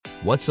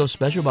What's so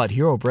special about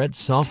Hero Bread's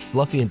soft,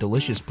 fluffy, and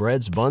delicious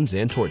breads, buns,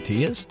 and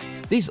tortillas?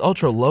 These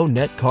ultra-low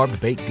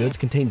net-carb baked goods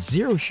contain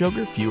zero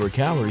sugar, fewer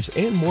calories,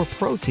 and more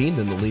protein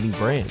than the leading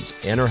brands,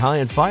 and are high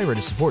in fiber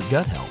to support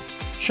gut health.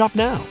 Shop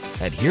now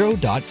at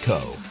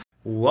Hero.co.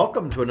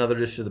 Welcome to another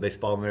edition of the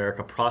Baseball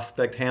America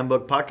Prospect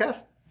Handbook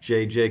Podcast.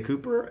 JJ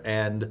Cooper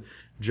and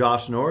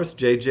Josh Norris,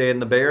 JJ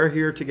and the Bear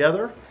here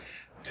together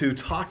to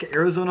talk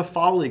Arizona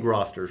Fall League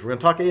rosters. We're going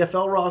to talk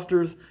AFL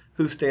rosters,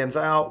 who stands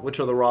out, which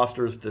are the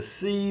rosters to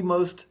see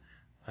most.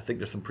 I think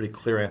there's some pretty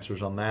clear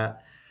answers on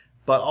that.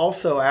 But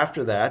also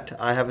after that,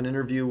 I have an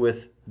interview with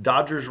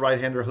Dodgers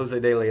right-hander Jose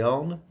De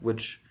Leon,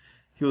 which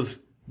he was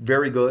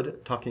very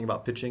good talking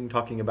about pitching,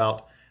 talking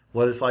about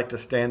what it's like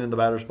to stand in the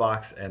batter's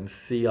box and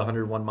see a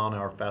 101 mile an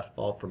hour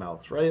fastball from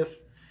Alex Reyes,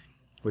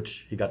 which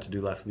he got to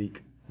do last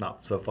week.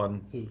 Not so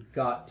fun. He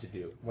got to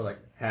do. More like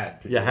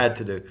had to do. Yeah, had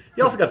to do.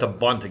 He also got to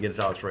bunt against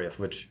Alex Reyes,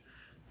 which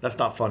that's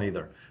not fun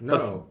either.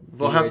 No,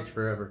 we'll have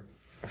forever.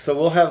 So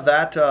we'll have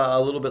that a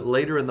little bit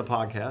later in the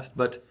podcast,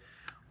 but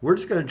we're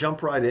just going to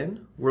jump right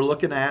in. We're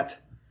looking at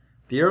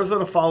the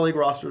Arizona Fall League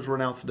rosters were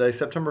announced today,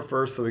 September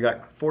 1st. So we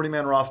got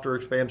 40-man roster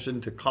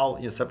expansion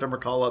to September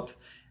call-ups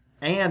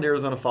and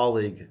Arizona Fall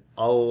League.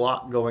 A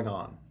lot going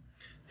on.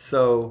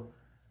 So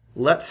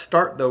let's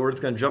start, though. We're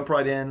just going to jump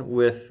right in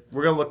we're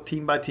going to look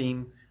team by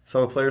team,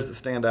 some of the players that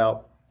stand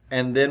out,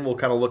 and then we'll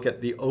kind of look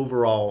at the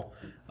overall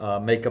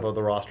makeup of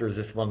the roster. Is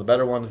this one of the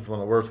better ones? Is this one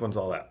of the worst ones?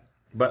 All that.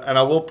 And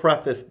I will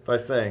preface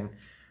by saying,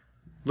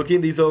 looking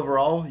at these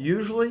overall,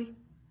 usually,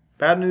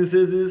 bad news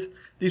is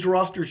these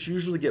rosters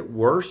usually get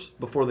worse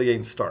before the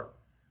games start.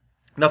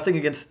 Nothing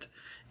against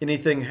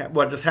anything.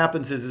 What just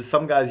happens is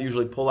some guys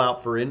usually pull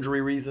out for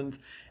injury reasons,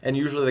 and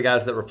usually the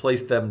guys that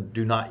replace them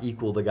do not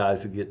equal the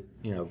guys who get,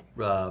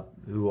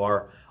 who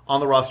are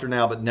on the roster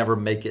now but never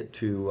make it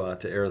to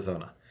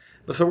Arizona.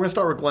 But so we're going to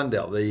start with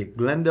Glendale. The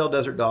Glendale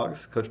Desert Dogs,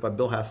 coached by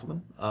Bill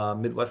Hasselman,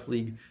 Midwest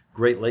League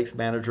Great Lakes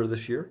manager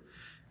this year.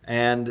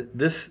 And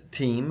this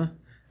team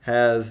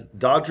has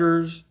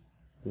Dodgers,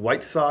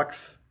 White Sox,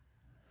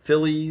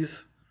 Phillies,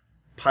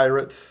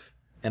 Pirates,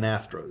 and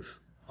Astros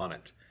on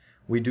it.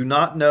 We do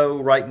not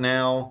know right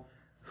now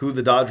who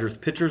the Dodgers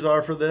pitchers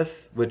are for this,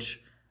 which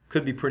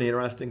could be pretty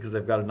interesting because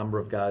they've got a number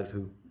of guys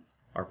who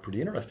are pretty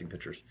interesting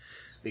pitchers.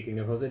 Speaking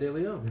of Jose De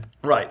Leon.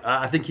 Right.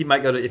 I think he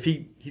might go to, if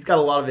he's got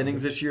a lot of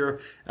innings this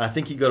year, and I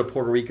think he'd go to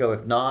Puerto Rico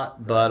if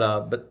not,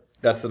 but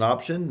that's an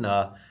option.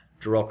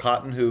 Jarrell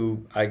Cotton,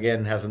 who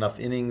again has enough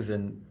innings,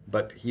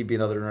 but he'd be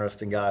another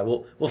interesting guy.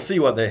 We'll see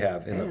what they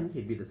have. And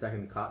he'd be the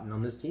second Cotton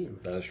on this team.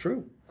 That is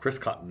true. Chris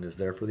Cotton is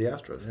there for the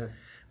Astros. Yes.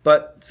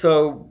 But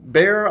so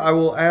Bear, I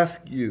will ask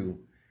you.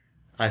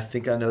 I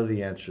think I know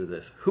the answer to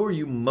this. Who are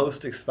you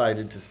most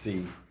excited to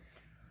see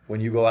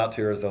when you go out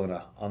to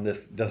Arizona on this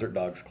Desert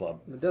Dogs Club?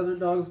 The Desert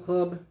Dogs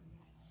Club.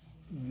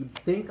 You'd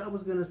think I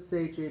was going to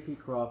say J.P.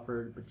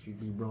 Crawford, but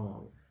you'd be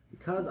wrong.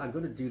 Because I'm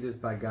going to do this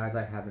by guys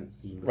I haven't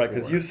seen before. Right,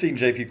 because you've seen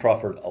J.P.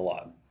 Crawford a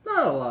lot.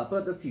 Not a lot,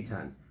 but a few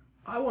times.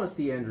 I want to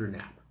see Andrew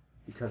Knapp.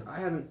 Because I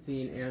haven't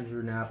seen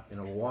Andrew Knapp in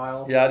a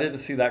while. Yeah, I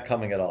didn't see that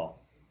coming at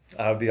all.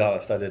 I'll be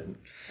honest, I didn't.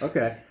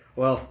 Okay.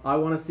 Well, I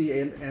want to see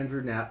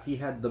Andrew Knapp. He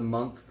had the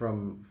month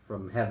from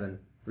heaven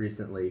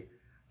recently.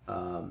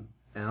 And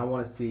I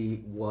want to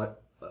see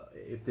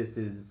if this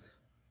is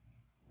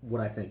what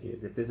I think it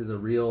is. If this is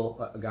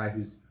a guy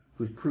who's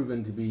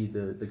proven to be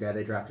the guy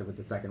they drafted with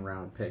the second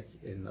round pick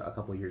in a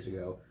couple of years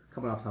ago,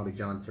 coming off Tommy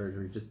John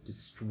surgery, just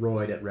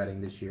destroyed at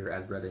Reading this year,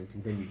 as Reading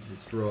continued to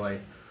destroy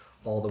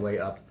all the way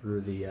up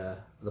through the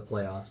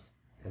playoffs,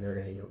 and they're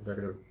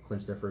gonna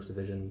clinch their first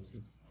division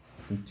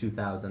since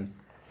 2000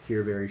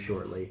 here very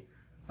shortly.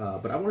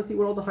 But I want to see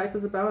what all the hype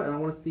is about, and I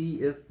want to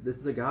see if this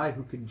is a guy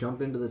who could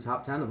jump into the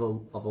top 10 of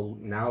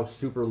a now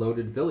super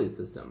loaded Phillies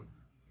system.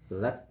 So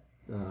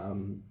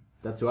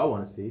that's who I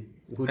want to see.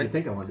 Who do you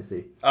think I want to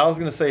see? I was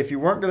going to say, if you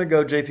weren't going to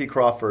go J.P.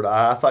 Crawford,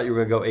 I thought you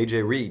were going to go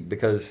A.J. Reed,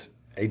 because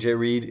A.J.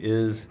 Reed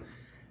is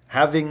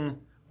having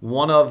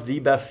one of the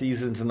best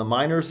seasons in the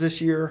minors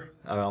this year.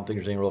 I don't think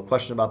there's any real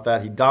question about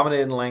that. He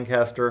dominated in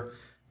Lancaster.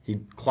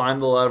 He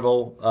climbed the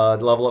level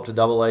up to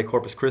Double-A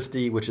Corpus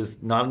Christi, which is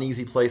not an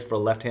easy place for a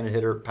left-handed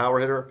hitter, power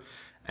hitter,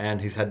 and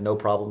he's had no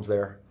problems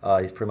there.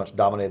 He's pretty much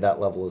dominated that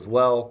level as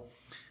well.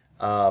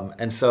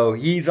 And so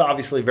he's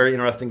obviously a very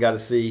interesting guy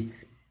to see.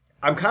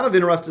 I'm kind of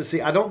interested to see.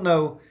 I don't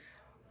know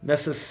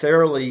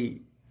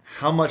necessarily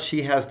how much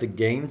he has to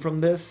gain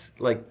from this.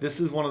 Like, this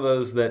is one of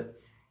those that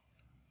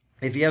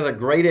if he has a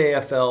great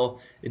AFL,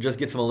 it just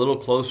gets him a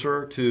little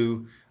closer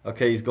to,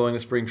 okay, he's going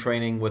to spring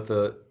training with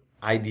the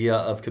idea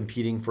of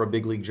competing for a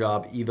big league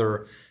job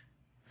either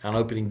on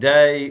opening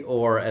day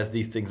or, as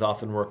these things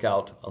often work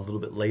out, a little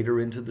bit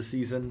later into the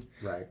season.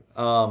 Right.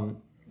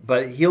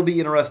 But he'll be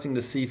interesting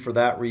to see for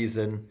that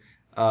reason.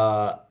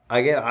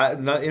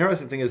 Again, the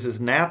interesting thing is his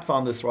Knapp's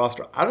on this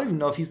roster. I don't even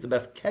know if he's the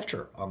best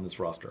catcher on this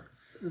roster.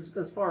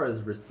 As far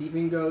as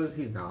receiving goes,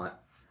 he's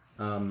not.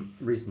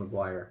 Reese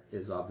McGuire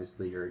is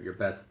obviously your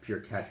best pure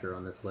catcher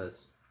on this list.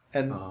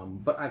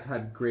 But I've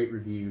had great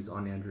reviews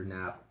on Andrew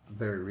Knapp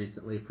very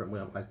recently from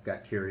when I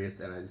got curious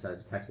and I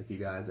decided to text a few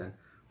guys. And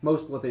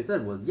most what they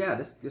said was, yeah,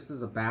 this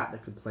is a bat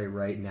that could play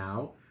right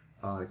now.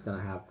 It's going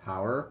to have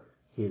power.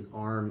 His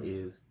arm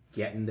is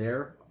getting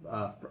there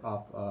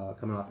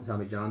coming off the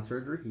Tommy John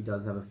surgery. He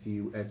does have a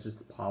few edges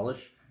to polish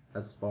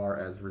as far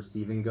as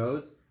receiving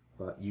goes,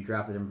 but you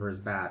drafted him for his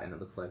bat, and it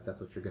looks like that's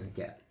what you're going to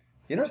get.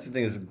 The interesting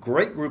thing is a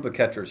great group of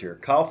catchers here.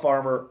 Kyle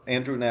Farmer,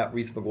 Andrew Knapp,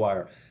 Reese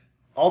McGuire.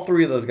 All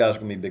three of those guys are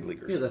going to be big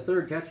leaguers. Yeah, the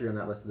third catcher on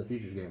that list is a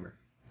Futures Gamer.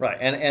 Right,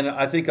 and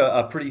I think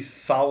a pretty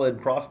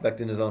solid prospect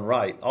in his own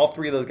right. All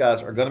three of those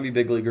guys are going to be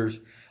big leaguers.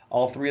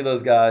 All three of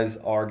those guys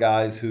are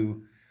guys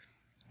who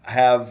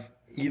have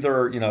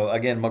either,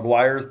 again,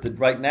 McGuire's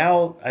right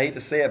now, I hate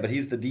to say it, but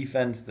he's the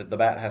defense that the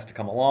bat has to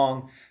come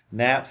along.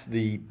 Knapp's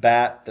the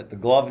bat that the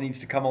glove needs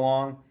to come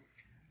along.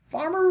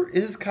 Farmer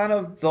is kind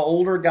of the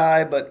older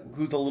guy, but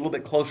who's a little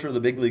bit closer to the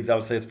big leagues, I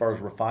would say, as far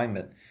as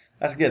refinement.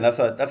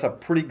 That's a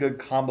pretty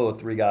good combo of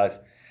three guys.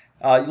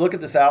 You look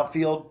at this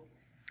outfield.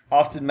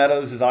 Austin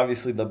Meadows is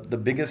obviously the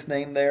biggest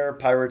name there,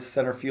 Pirates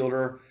center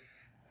fielder.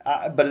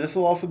 But this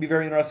will also be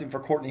very interesting for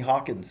Courtney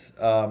Hawkins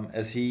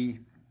as he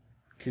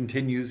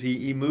continues.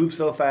 He moves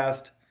so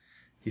fast.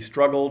 He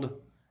struggled.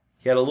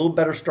 He had a little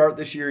better start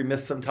this year. He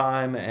missed some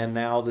time, and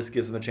now this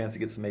gives him a chance to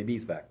get some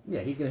ABs back. Yeah,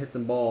 he's going to hit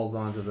some balls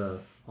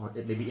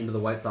maybe into the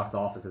White Sox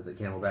offices at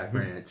Camelback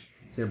Ranch.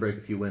 He's going to break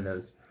a few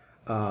windows.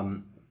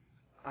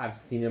 I've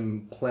seen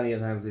him plenty of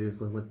times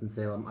with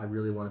Winston-Salem. I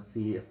really want to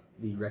see if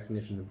the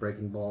recognition of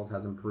breaking balls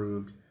has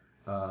improved.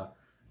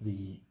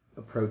 The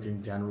approach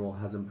in general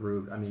has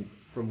improved. I mean,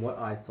 from what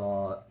I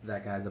saw,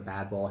 that guy's a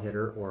bad ball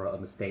hitter or a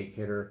mistake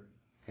hitter,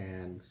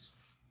 and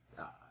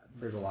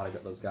there's a lot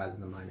of those guys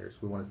in the minors.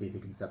 We want to see if he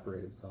can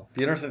separate himself.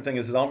 The interesting thing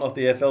is I don't know if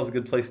the AFL is a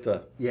good place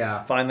to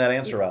find that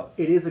answer out.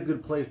 It is a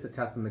good place to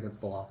test him against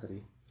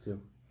velocity, too.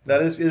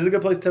 It is a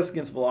good place to test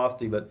against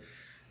velocity, but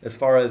as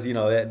far as,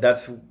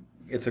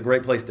 it's a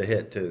great place to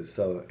hit, too.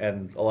 So,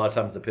 and a lot of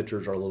times the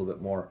pitchers are a little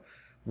bit more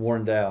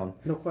worn down.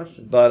 No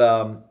question.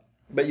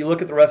 But you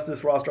look at the rest of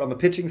this roster on the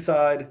pitching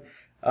side.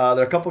 There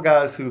are a couple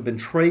guys who've been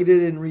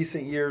traded in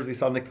recent years. We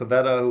saw Nick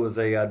Pivetta, who was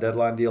a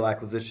deadline deal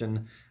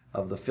acquisition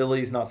of the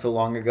Phillies not so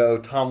long ago.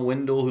 Tom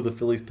Windle, who the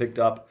Phillies picked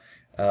up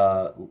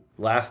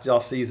last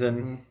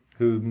offseason,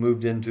 who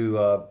moved into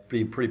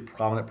be a pretty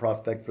prominent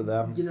prospect for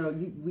them.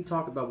 We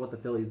talk about what the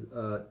Phillies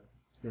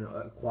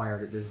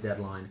acquired at this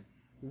deadline.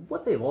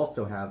 What they've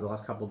also had the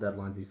last couple of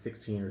deadlines, these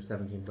 16 or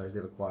 17 players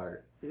they've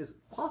acquired, is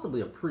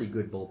possibly a pretty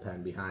good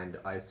bullpen behind,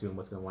 I assume,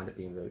 what's going to wind up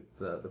being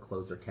the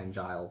closer, Ken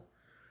Giles.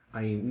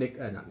 I mean,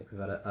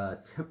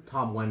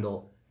 Tom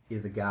Wendell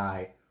is a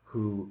guy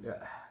who,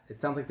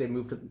 it sounds like they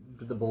moved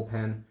to the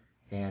bullpen,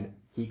 and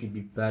he could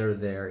be better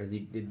there.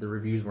 The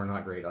reviews were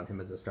not great on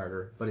him as a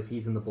starter, but if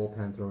he's in the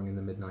bullpen throwing in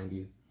the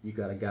mid-90s, you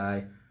got a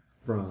guy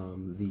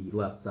from the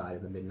left side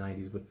in the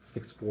mid-90s with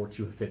 6'4",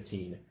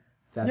 215.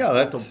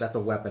 That's a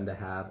weapon to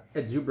have.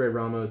 Edzubre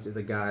Ramos is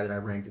a guy that I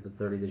ranked at the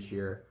 30 this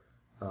year,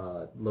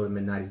 low to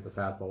mid-90s with a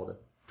fastball with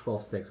a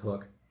 12-6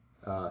 hook,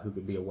 who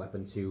could be a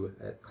weapon too.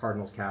 At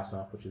Cardinals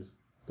Castoff, which is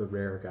the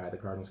rare guy, the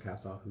Cardinals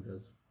Castoff, who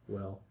does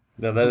well.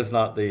 No, that is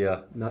not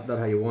the... Not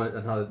how you want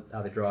it, not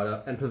how they draw it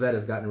up. And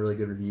Pavetta's gotten really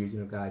good reviews.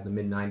 Guy in the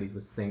mid-90s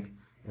with sink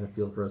and a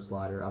feel for a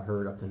slider. I've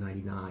heard up to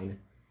 99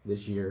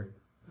 this year.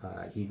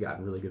 He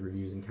gotten really good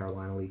reviews in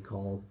Carolina League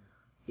calls.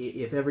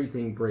 If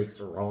everything breaks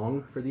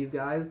wrong for these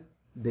guys,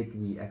 they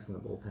could be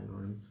excellent bullpen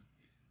arms.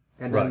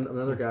 And then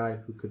another guy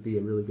who could be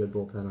a really good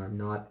bullpen arm,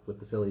 not with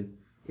the Phillies,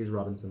 is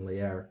Robinson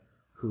Leyer,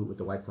 who with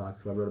the White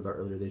Sox, who I wrote about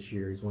earlier this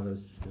year. He's one of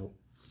those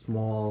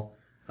small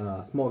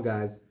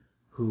guys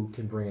who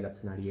can bring it up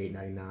to 98,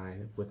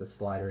 99 with a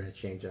slider and a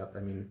changeup. I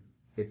mean,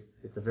 it's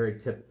a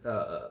very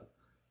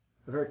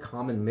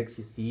common mix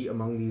you see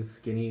among these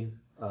skinny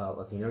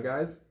Latino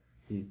guys.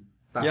 These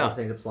fastball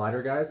changeup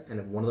slider guys, and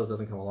if one of those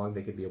doesn't come along,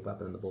 they could be a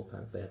weapon in the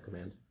bullpen if they have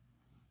command.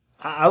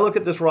 I look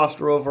at this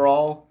roster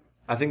overall.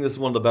 I think this is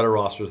one of the better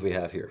rosters we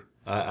have here.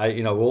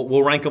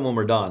 We'll rank them when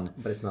we're done.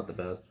 But it's not the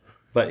best.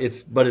 But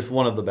it's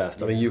one of the best.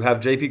 Yeah. I mean, you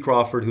have J.P.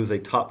 Crawford, who's a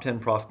top 10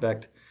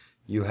 prospect.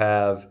 You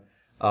have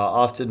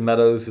Austin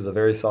Meadows, who's a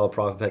very solid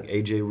prospect.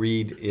 A.J.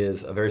 Reed is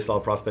a very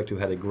solid prospect who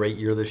had a great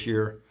year this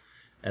year.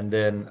 And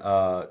then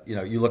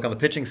you look on the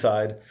pitching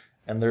side,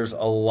 and there's a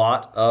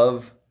lot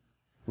of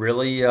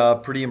really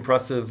pretty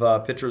impressive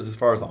pitchers as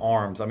far as the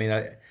arms. I mean,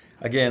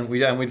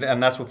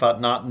 and that's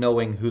without not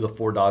knowing who the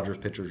four Dodgers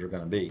pitchers are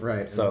going to be.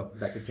 Right. So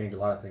that could change a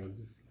lot of things.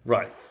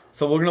 Right.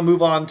 So we're going to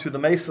move on to the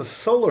Mesa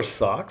Solar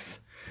Sox.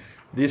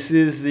 This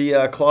is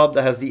the club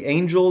that has the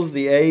Angels,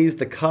 the A's,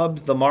 the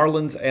Cubs, the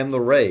Marlins, and the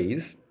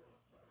Rays.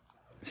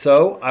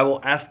 So I will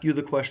ask you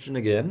the question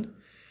again.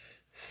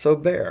 So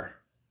Bear,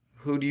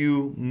 who do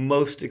you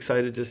most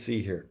excited to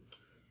see here?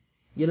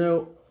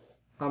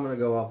 I'm going to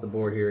go off the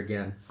board here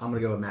again. I'm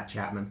going to go with Matt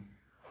Chapman.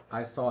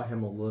 I saw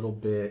him a little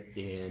bit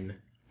in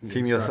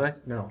Team USA?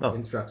 No,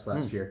 Instructs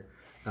last year.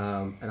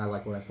 And I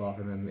like what I saw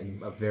from him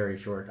in a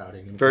very short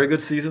outing. Very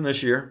good season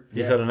this year.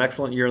 He's had an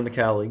excellent year in the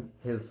Cal League.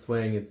 His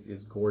swing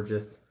is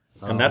gorgeous.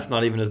 And that's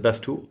not even his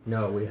best tool.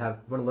 No, we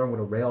want to learn what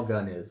a rail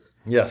gun is.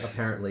 Yes.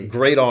 Apparently.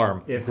 Great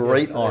arm. If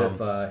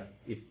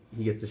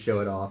he gets to show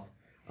it off.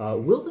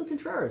 Wilson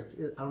Contreras.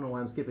 I don't know why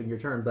I'm skipping your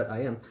turn, but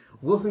I am.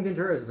 Wilson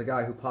Contreras is a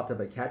guy who popped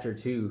up at catcher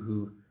too,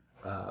 who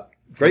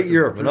great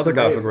year. Another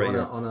guy with a great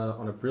year on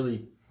a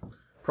really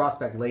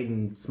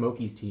prospect-laden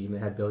Smokies team. They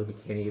had Billy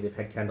McKinney, they've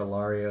had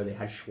Candelario, they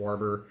had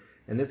Schwarber,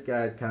 and this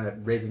guy's kind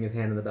of raising his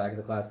hand in the back of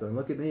the class, going,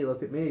 "Look at me,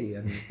 look at me!"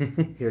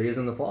 And here he is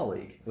in the fall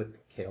league with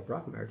Cale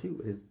Brockmeyer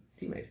too, his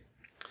teammate.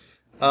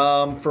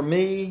 For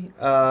me,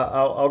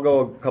 I'll go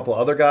a couple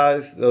other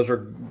guys. Those are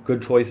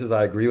good choices.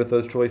 I agree with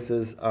those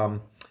choices.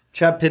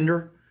 Chad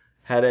Pinder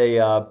had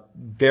a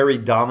very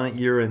dominant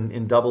year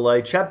in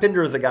Double-A. Chad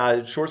Pinder is a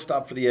guy,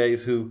 shortstop for the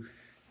A's, who,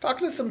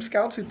 talking to some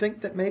scouts who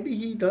think that maybe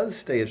he does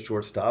stay at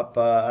shortstop.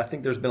 I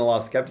think there's been a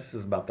lot of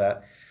skepticism about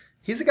that.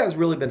 He's a guy who's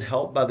really been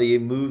helped by the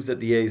moves that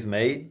the A's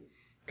made,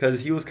 because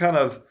he was kind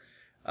of,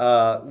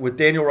 with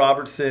Daniel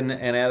Robertson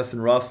and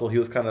Addison Russell, he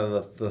was kind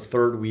of the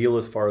third wheel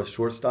as far as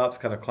shortstops,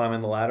 kind of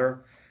climbing the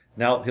ladder.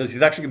 Now,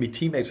 he's actually going to be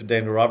teammates with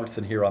Daniel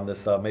Robertson here on this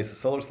Mesa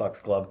Solar Sox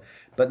club.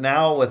 But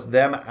now with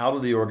them out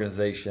of the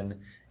organization,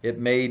 it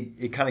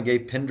kind of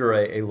gave Pinder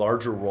a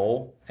larger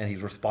role, and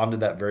he's responded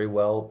to that very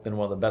well. Been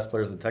one of the best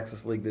players in the Texas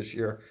League this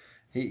year.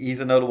 He's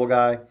a notable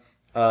guy.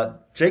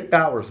 Jake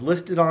Bowers,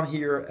 listed on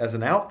here as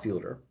an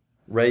outfielder.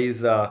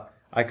 Ray's, I'm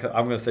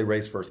going to say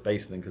Ray's first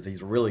baseman, because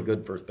he's a really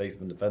good first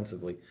baseman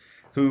defensively.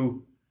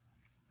 Who,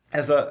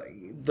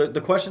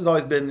 the question's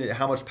always been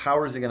how much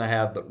power is he going to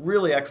have, but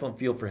really excellent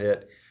feel for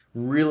hit.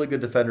 Really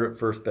good defender at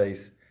first base.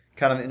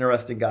 Kind of an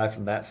interesting guy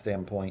from that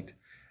standpoint.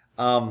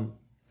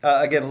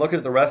 Again, looking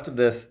at the rest of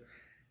this,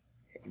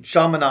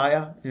 Sean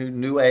Manaea,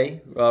 new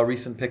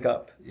recent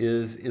pickup,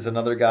 is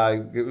another guy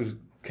who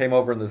came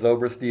over in the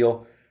Zobrist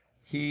deal.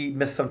 He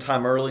missed some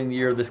time early in the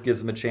year. This gives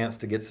him a chance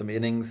to get some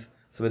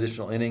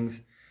additional innings.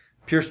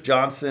 Pierce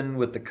Johnson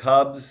with the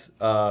Cubs,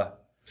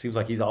 seems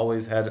like he's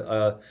always had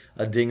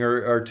a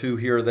dinger or two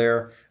here or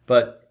there,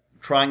 but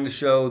trying to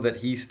show that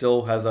he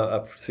still has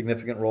a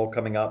significant role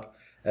coming up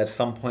at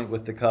some point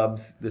with the Cubs.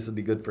 This would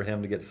be good for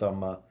him to get some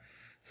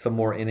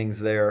more innings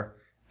there.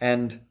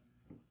 And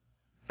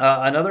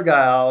another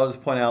guy I'll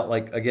just point out,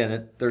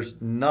 there's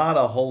not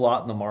a whole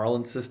lot in the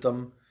Marlins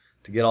system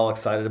to get all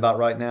excited about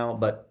right now,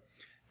 but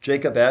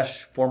Jacob Esch,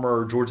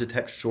 former Georgia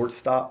Tech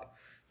shortstop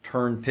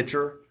turned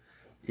pitcher,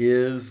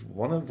 is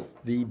one of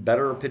the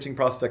better pitching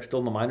prospects still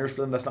in the minors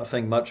for them. That's not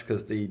saying much,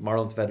 because the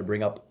Marlins have had to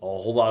bring up a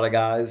whole lot of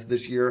guys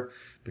this year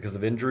because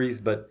of injuries,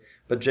 but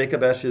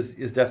Jacob Esch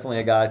is definitely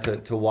a guy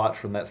to watch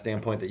from that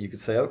standpoint, that you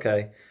could say,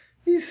 okay,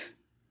 he's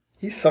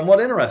somewhat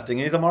interesting,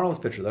 and he's a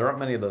Marlins pitcher. There aren't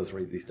many of those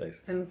these days.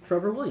 And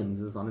Trevor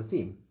Williams is on his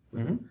team.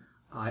 Mm-hmm.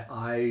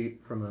 I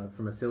from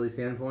a silly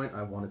standpoint,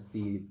 I want to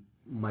see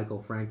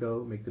Michael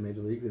Franco make the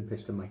major leagues and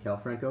pitch to Michael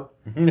Franco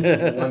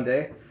one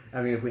day.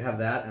 I mean, if we have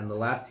that, and the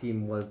last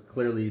team was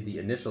clearly the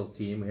initials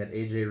team. We had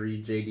A.J.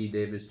 Reed, J.D.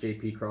 Davis,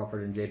 J.P.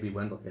 Crawford, and J.B.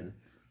 Wendelken.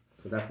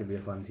 So that's going to be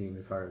a fun team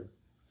as far as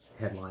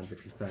headlines are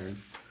concerned.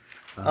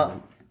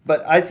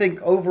 But I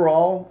think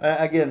overall,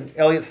 again,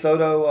 Elliot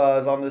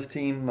Soto is on this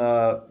team.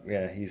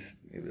 He's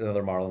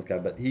another Marlins guy.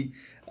 But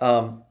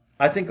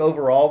I think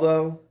overall,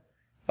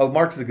 though,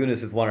 Mark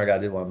Zagunis is one other guy I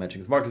did want to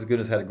mention, because Mark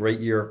Zagunis had a great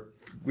year.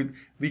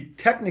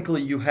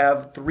 Technically, you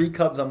have three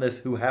Cubs on this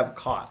who have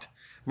caught.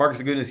 Mark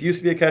Zagunis used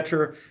to be a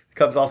catcher. The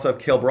Cubs also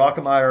have Cale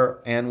Brockmeyer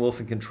and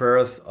Wilson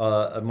Contreras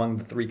among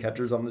the three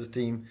catchers on this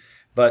team.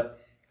 But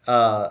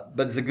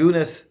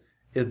Zagunis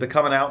is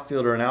become an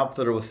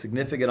outfielder with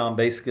significant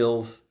on-base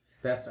skills.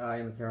 Best eye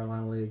in the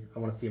Carolina League. I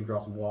want to see him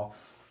draw some walks.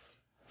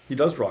 He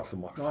does draw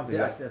some walks. No, I'm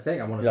saying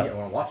I want to see it. I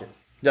want to watch it.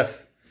 Yes.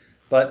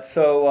 But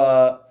so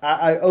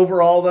I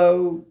overall,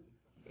 though,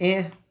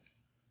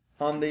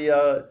 on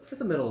the... It's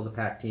the middle of the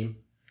pack team.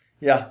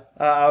 Yeah,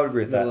 I would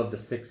agree with that. Middle of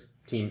the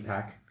 6-team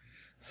pack.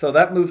 So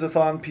that moves us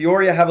on.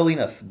 Peoria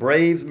Javelinas,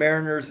 Braves,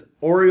 Mariners,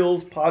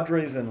 Orioles,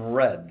 Padres, and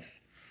Reds.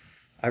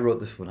 I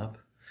wrote this one up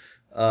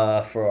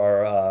for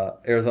our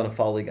Arizona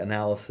Fall League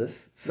analysis.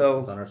 So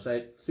it's on our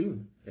site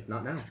soon, if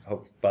not now.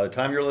 Hope by the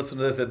time you're listening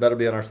to this, it better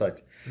be on our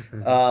site.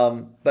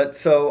 But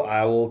so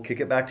I will kick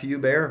it back to you,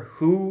 Bear.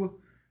 Who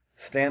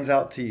stands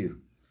out to you?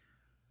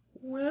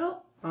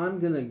 Well, I'm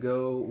going to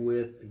go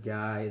with a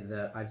guy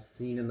that I've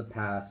seen in the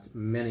past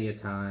many a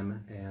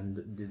time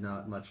and did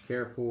not much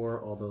care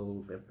for,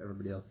 although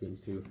everybody else seems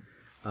to.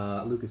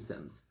 Lucas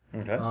Sims.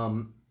 Okay.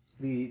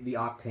 The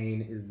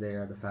octane is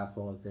there, the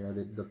fastball is there,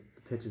 the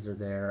pitches are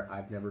there.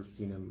 I've never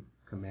seen him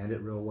command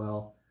it real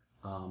well.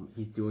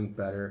 He's doing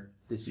better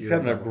this year. He's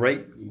having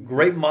a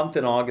great month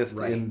in August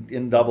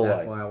in Double-A.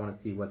 That's why I want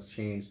to see what's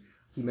changed.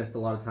 He missed a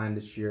lot of time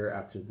this year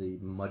after the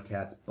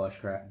Mudcats bus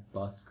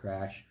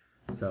crash,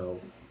 so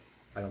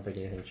I don't think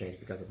anything changed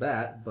because of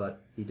that,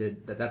 but he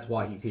did. That's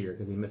why he's here,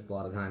 because he missed a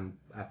lot of time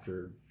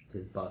after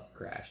his bus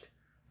crashed.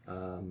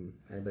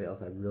 Anybody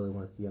else I really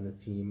want to see on this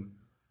team?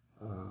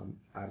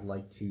 I'd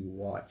like to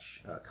watch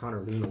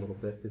Connor Lean a little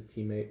bit, his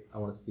teammate. I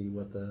want to see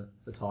what the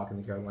talk in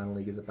the Carolina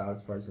League is about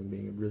as far as him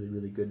being a really,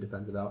 really good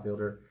defensive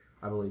outfielder.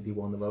 I believe he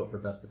won the vote for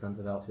best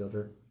defensive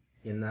outfielder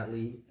in that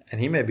league. And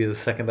he may be the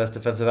second best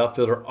defensive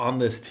outfielder on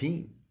this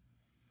team.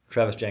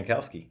 Travis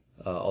Jankowski,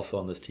 also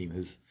on this team,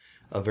 who's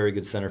a very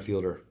good center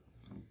fielder,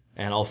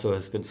 and also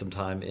has spent some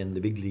time in the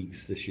big leagues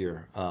this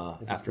year.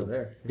 After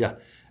there,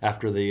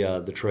 after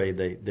the trade,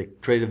 they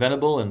traded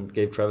Venable and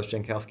gave Travis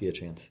Jankowski a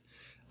chance.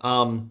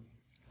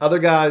 Other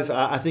guys,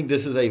 I think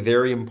this is a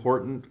very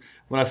important.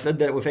 When I said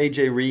that with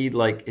AJ Reed,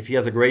 like if he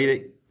has a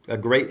great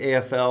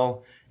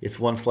AFL, it's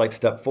one slight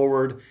step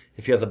forward.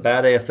 If he has a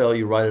bad AFL,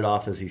 you write it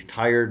off as he's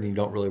tired and you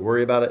don't really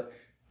worry about it.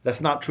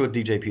 That's not true with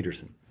DJ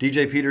Peterson.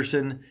 DJ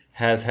Peterson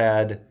has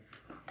had,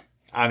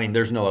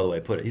 there's no other way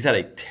to put it. He's had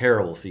a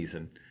terrible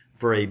season.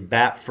 For a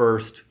bat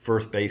first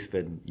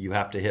baseman, you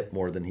have to hit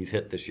more than he's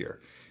hit this year.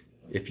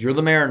 If you're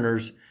the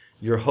Mariners,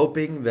 you're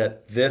hoping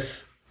that this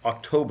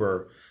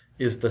October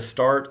is the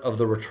start of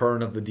the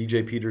return of the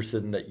DJ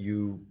Peterson that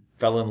you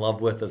fell in love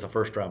with as a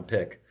first-round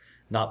pick,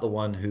 not the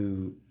one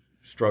who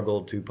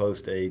struggled to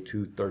post a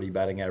 230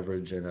 batting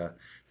average and a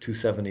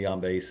 270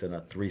 on base and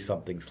a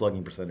 3-something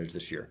slugging percentage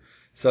this year.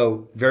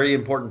 So very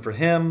important for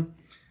him.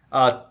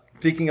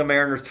 Speaking of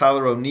Mariners,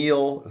 Tyler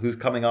O'Neill, who's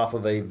coming off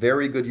of a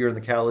very good year in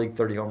the Cal League,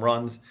 30 home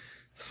runs,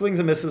 swings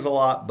and misses a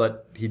lot,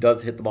 but he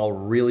does hit the ball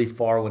really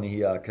far when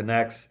he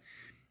connects.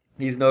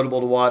 He's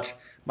notable to watch.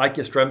 Mike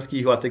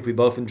Yastrzemski, who I think we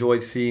both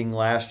enjoyed seeing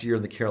last year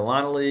in the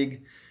Carolina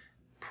League.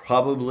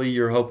 Probably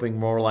you're hoping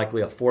more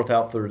likely a fourth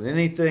outfielder than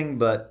anything,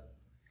 but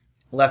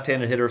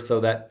left-handed hitter,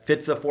 so that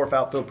fits a fourth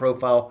outfield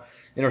profile.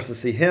 Interested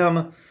to see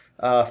him.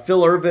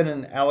 Phil Irvin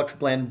and Alex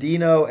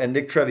Blandino and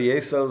Nick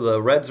Travieso,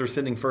 the Reds are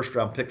sending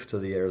first-round picks to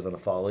the Arizona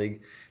Fall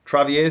League.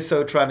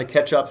 Travieso trying to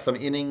catch up some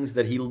innings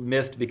that he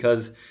missed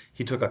because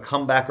he took a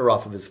comebacker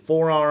off of his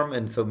forearm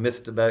and so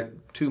missed about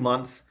 2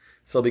 months.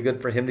 So it'll be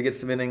good for him to get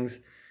some innings.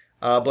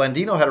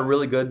 Blandino had a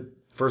really good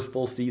first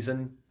full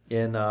season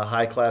in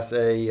High Class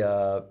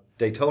A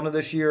Daytona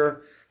this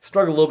year.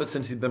 Struggled a little bit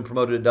since he's been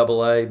promoted to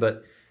Double A,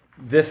 but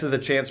this is a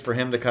chance for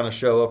him to kind of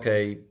show,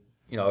 okay,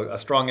 a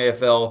strong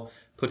AFL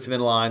puts him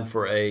in line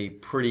for a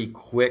pretty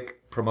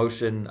quick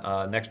promotion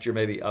next year,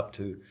 maybe up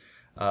to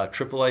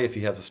AAA if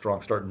he has a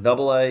strong start in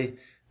AA.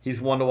 He's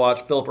one to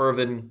watch. Philip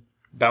Irvin,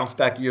 bounce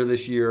back year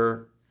this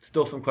year.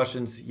 Still some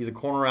questions. He's a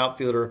corner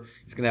outfielder.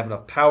 He's going to have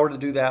enough power to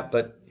do that,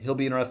 but he'll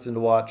be interesting to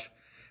watch.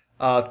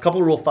 A couple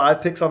of Rule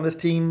 5 picks on this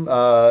team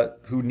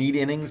who need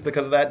innings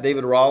because of that.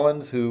 David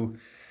Rollins, who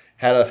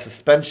had a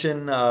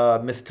suspension,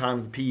 missed time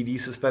of the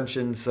PED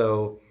suspension,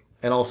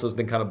 and also has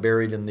been kind of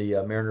buried in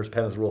the Mariners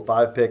pen as a Rule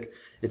 5 pick.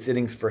 It's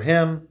innings for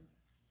him.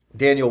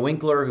 Daniel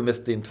Winkler, who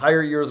missed the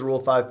entire year as a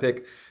Rule 5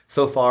 pick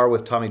so far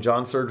with Tommy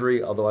John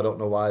surgery, although I don't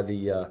know why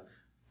the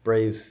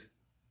Braves,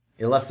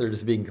 unless they're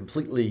just being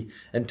completely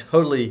and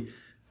totally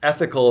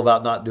ethical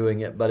about not doing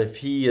it, but if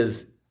he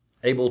is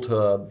able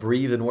to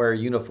breathe and wear a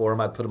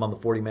uniform, I'd put him on the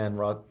 40-man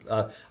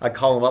I'd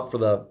call him up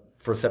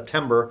for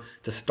September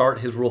to start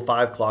his Rule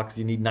 5 clock because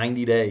you need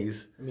 90 days.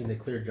 They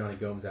cleared Johnny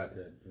Gomes out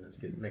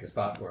to make a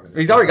spot for him.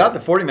 He's already got the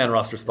 40-man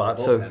roster spot,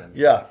 so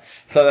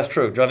that's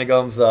true. Johnny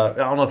Gomes, I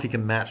don't know if he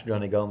can match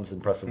Johnny Gomes'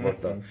 impressive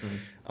work, though.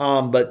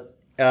 But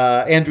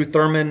Andrew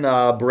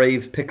Thurman,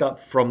 Braves pickup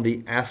from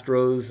the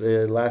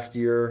Astros last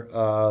year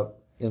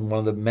in one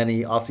of the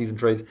many offseason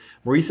trades.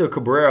 Mauricio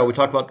Cabrera, we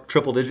talked about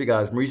triple-digit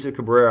guys. Mauricio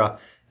Cabrera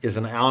is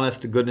an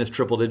honest-to-goodness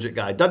triple-digit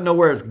guy. Doesn't know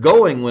where it's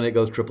going when it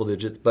goes triple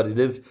digits, but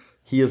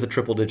he is a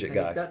triple-digit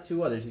guy. He's got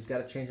 2 others. He's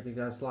got a changeup. He's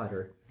got a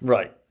slider.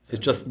 Right.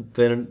 It's just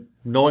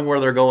knowing where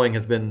they're going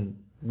has been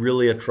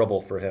really a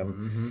trouble for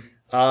him.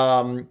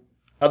 Mm-hmm.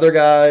 Other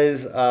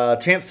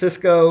guys, Chance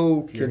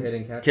Cisco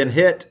can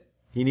hit.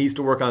 He needs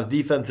to work on his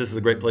defense. This is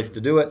a great place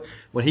to do it.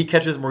 When he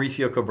catches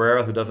Mauricio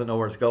Cabrera, who doesn't know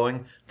where it's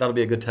going, that'll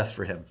be a good test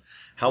for him.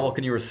 How well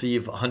can you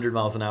receive 100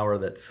 miles an hour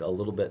that's a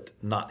little bit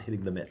not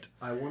hitting the mitt?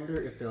 I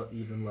wonder if they'll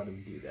even let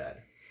him do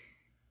that.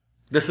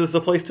 This is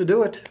the place to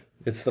do it.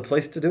 It's the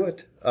place to do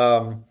it.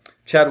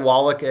 Chad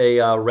Wallach,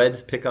 a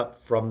Reds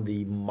pickup from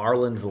the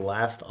Marlins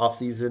last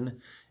offseason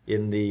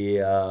in the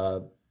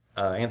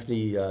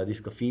Anthony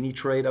DeSclafani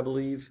trade, I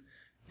believe.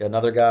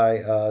 Another guy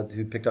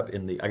who picked up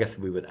in I guess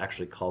we would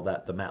actually call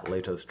that the Matt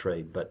Latos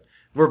trade, but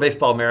we're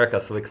Baseball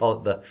America, so we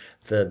call it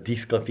the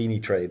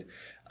DeSclafani trade.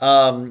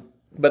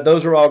 But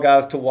those are all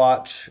guys to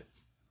watch.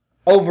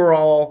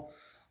 Overall,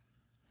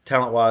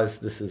 talent-wise,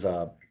 this is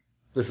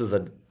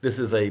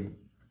a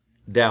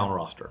down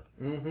roster.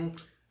 Mm-hmm.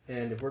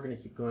 And if we're going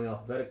to keep going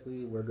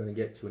alphabetically, we're going to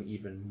get to an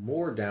even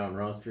more down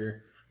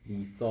roster,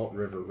 the Salt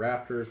River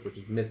Raptors, which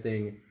is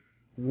missing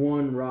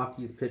 1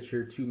 Rockies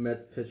pitcher, 2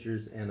 Mets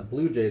pitchers, and a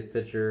Blue Jays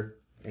pitcher,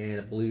 and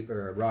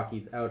a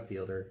Rockies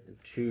outfielder, and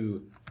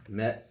 2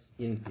 Mets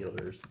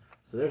infielders.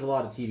 So there's a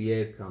lot of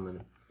TBAs coming,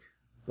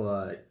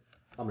 but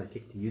I'm going to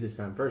kick to you this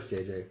time first,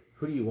 JJ.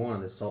 Who do you want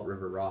on the Salt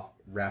River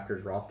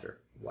Raptors roster?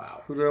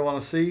 Wow. Who do I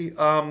want to see?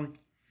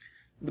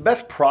 The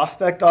best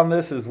prospect on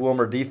this is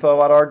Wilmer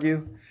Defoe, I'd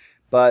argue.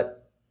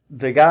 But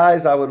the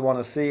guys I would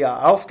want to see,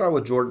 I'll start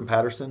with Jordan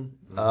Patterson.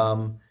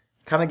 Mm-hmm.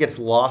 Kind of gets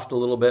lost a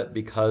little bit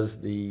because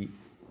the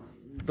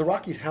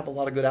Rockies have a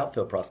lot of good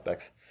outfield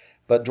prospects.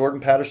 But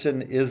Jordan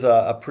Patterson is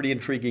a pretty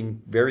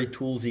intriguing, very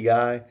toolsy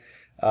guy.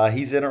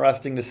 He's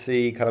interesting to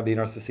see, kind of be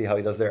interesting to see how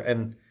he does there.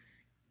 And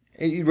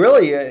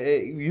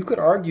Really, you could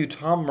argue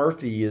Tom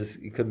Murphy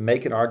you could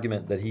make an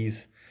argument that he's,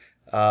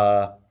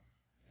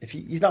 if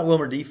he's not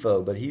Wilmer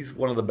Defoe, but he's he's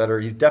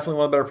definitely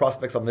one of the better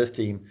prospects on this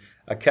team.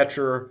 A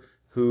catcher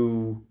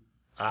who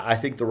I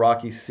think the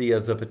Rockies see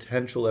as a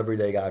potential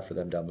everyday guy for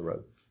them down the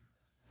road.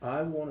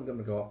 I'm going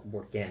to go off the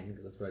board again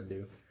because that's what I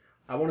do.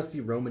 I want to see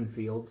Roman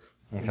Fields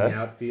in Okay. the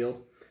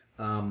outfield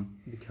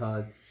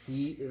because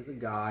he is a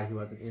guy who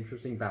has an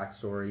interesting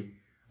backstory.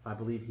 I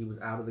believe he was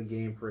out of the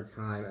game for a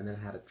time and then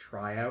had a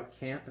tryout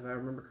camp, if I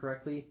remember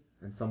correctly,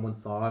 and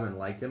someone saw him and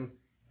liked him,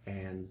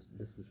 and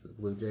this is for the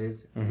Blue Jays,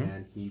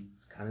 and he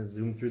kind of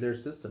zoomed through their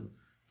system.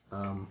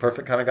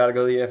 Perfect kind of guy to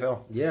go to the AFL.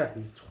 Yeah,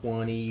 he's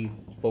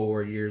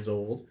 24 years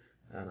old,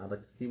 and I'd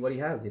like to see what he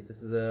has, if this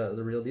is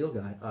the real deal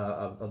guy.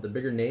 Of the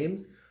bigger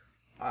names,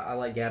 I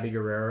like Gabby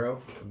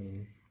Guerrero. I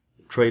mean,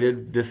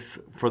 Traded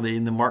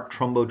in the Mark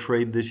Trumbo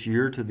trade this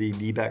year to the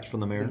D-backs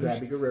from the Mariners. the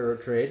Gabby Guerrero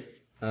trade.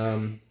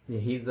 Yeah,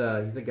 he's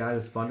a guy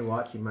who's fun to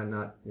watch. He might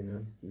not,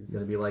 he's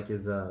gonna be like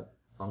his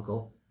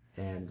uncle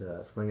and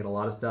swing at a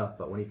lot of stuff.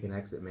 But when he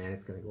connects it, man,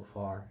 it's gonna go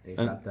far. And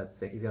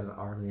he's got an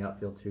arm in the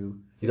outfield too.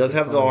 He does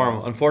have the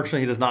arm. Unfortunately,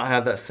 he does not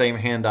have that same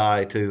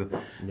hand-eye to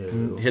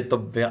hit the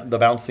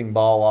bouncing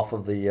ball off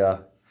of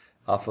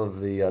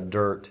the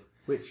dirt.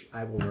 Which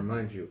I will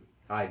remind you,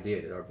 I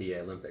did at our BA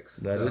Olympics.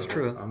 That is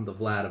true. I'm the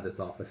Vlad of this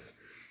office.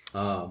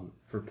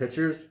 For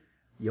pitchers,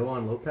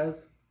 Yohan Lopez.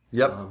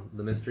 Yep.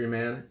 The mystery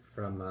man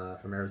from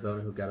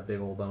Arizona who got a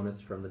big old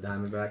bonus from the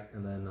Diamondbacks,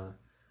 and then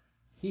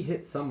he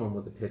hit someone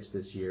with a pitch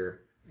this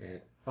year. And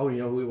you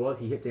know who he was?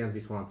 He hit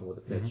Dansby Swanson with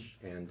a pitch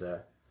and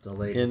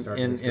delayed the start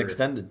of his career.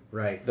 Extended.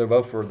 Right. They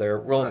both were there.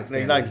 Well,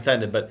 not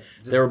extended, but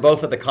they were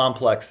both at the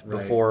complex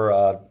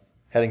before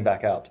heading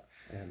back out.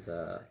 And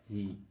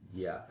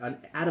and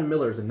Adam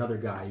Miller is another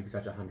guy who can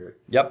touch 100.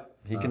 Yep,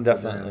 he can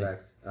definitely.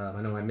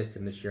 I know I missed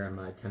him this year on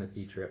my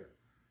Tennessee trip.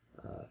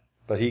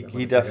 But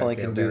he definitely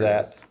can do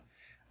that.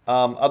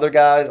 Other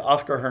guys,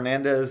 Oscar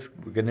Hernandez,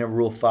 we're going to have a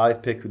Rule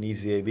 5 pick who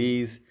needs the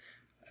ABs.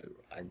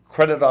 I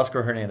credit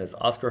Oscar Hernandez.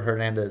 Oscar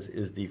Hernandez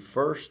is the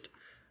first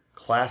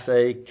Class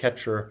A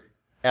catcher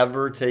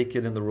ever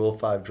taken in the Rule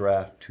 5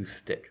 draft to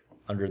stick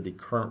under the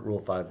current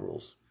Rule 5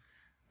 rules.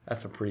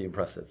 That's pretty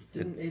impressive.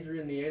 Didn't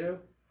Adrian Nieto?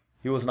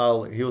 He was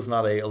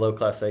not a low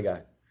Class A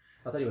guy.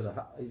 I thought he was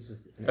he's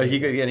just.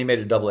 He made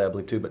it double A, I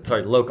believe, too. But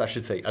sorry, I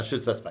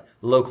should specify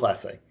low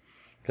Class A,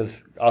 because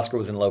Oscar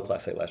was in low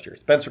Class A last year.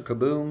 Spencer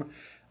Kaboom,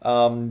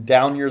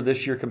 down year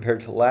this year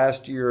compared to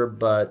last year,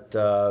 but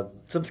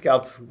some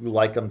scouts who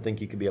like him think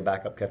he could be a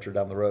backup catcher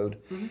down the road.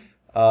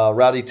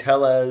 Rowdy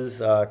Tellez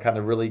kind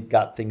of really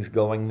got things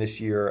going this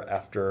year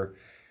after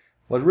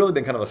what's really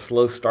been kind of a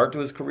slow start to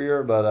his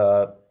career, but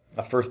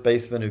a first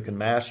baseman who can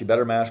mash. He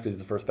better mash because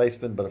he's a first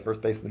baseman, but a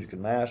first baseman who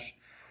can mash.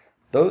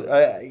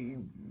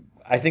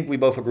 I think we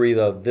both agree,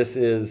 though, this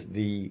is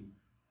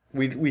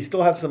we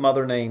still have some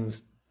other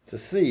names to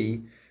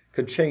see,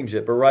 could change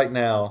it, but right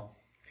now,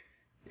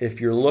 if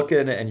you're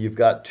looking and you've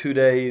got 2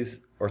 days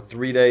or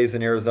 3 days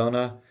in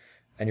Arizona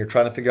and you're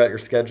trying to figure out your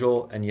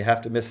schedule and you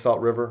have to miss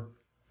Salt River,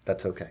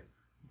 that's okay.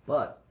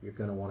 But you're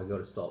going to want to go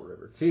to Salt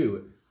River,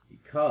 too,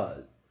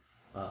 because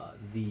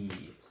the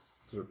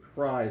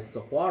surprise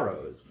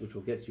Saguaros, which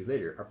we'll get to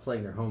later, are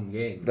playing their home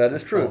game. That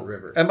is true. Salt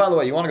River. And by the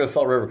way, you want to go to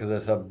Salt River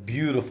because it's a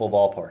beautiful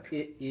ballpark.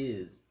 It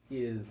is. It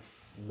is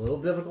a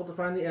little difficult to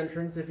find the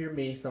entrance if you're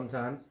me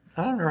sometimes.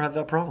 I don't ever have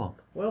that problem.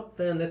 Well,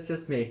 then that's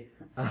just me.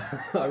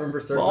 I remember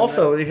circling. Well,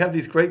 also, we have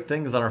these great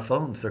things on our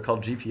phones. They're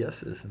called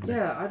GPSs.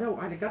 Yeah, I know.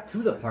 I got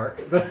to the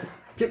park, but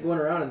I kept going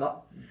around and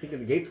not thinking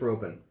the gates were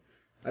open.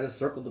 I just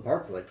circled the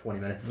park for like 20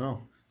 minutes.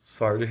 Oh,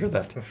 sorry to hear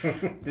that.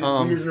 Did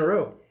 2 years in a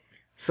row.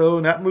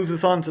 So that moves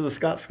us on to the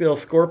Scottsdale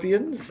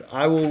Scorpions.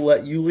 I will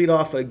let you lead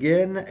off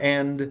again,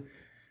 and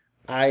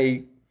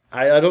I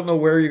don't know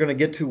where you're going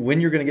to get to,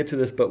 when you're going to get to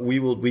this, but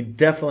we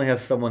definitely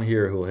have someone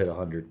here who will hit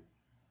 100.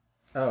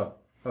 Oh,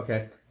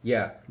 okay.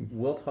 Yeah,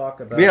 we'll talk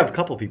about... We have a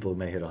couple people who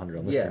may hit 100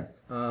 on this team.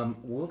 Yes.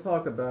 We'll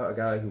talk about a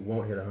guy who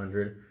won't hit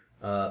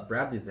 100,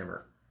 Bradley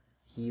Zimmer.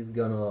 He's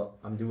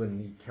I'm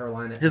doing the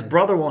Carolina... His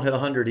brother won't hit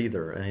 100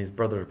 either, and his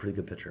brother's a pretty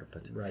good pitcher.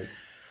 But right.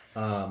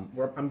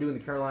 I'm doing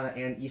the Carolina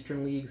and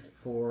Eastern Leagues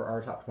for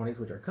our top 20s,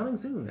 which are coming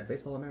soon at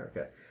Baseball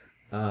America.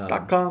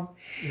 .com.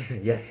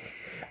 Yes.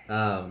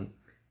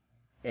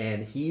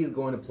 And he's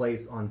going to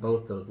place on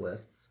both those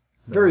lists.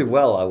 So, very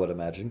well, I would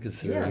imagine,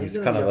 considering he's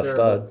kind of a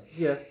stud.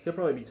 He'll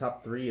probably be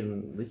top 3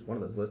 in at least one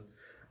of those lists.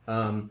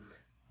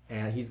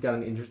 And he's got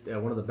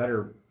one of the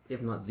better,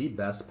 if not the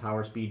best,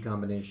 power-speed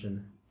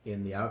combination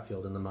in the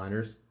outfield in the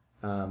minors.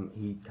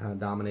 He kind of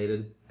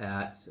dominated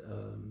at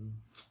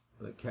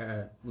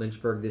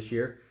Lynchburg this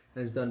year,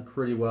 and has done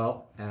pretty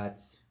well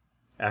at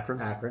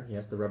Akron,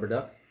 yes, the Rubber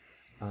Ducks.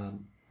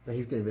 But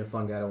he's going to be a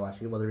fun guy to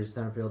watch. Whether he's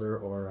center fielder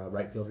or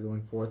right fielder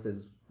going forth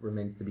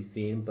remains to be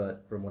seen,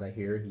 but from what I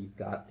hear, he's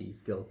got the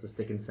skills to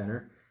stick in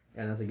center,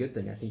 and that's a good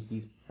thing. I think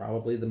he's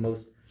probably the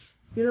most,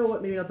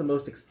 maybe not the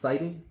most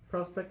exciting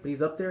prospect, but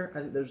he's up there. I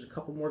think there's a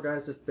couple more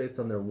guys just based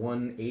on their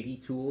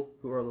 180 tool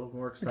who are a little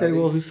more exciting. Okay,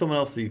 well, who's someone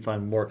else that you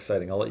find more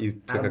exciting? I'll let you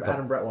pick a couple.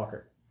 Adam Brett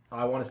Walker.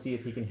 I want to see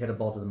if he can hit a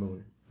ball to the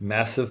moon.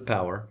 Massive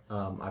power.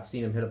 I've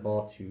seen him hit a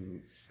ball to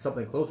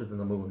something closer than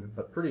the moon,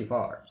 but pretty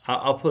far.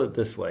 I'll put it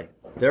this way.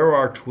 There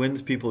are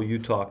Twins people you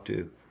talk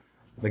to.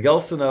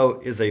 Miguel Sano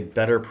is a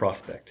better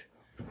prospect.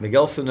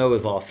 Miguel Sano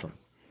is awesome.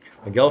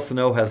 Miguel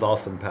Sano has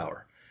awesome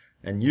power.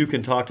 And you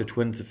can talk to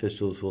Twins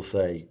officials who will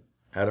say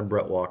Adam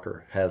Brett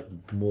Walker has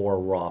more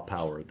raw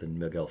power than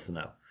Miguel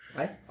Sano.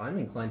 I'm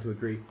inclined to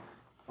agree.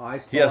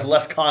 He has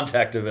less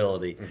contact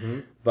ability,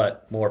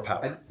 but more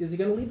power. Is he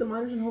going to lead the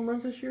minors in home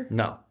runs this year?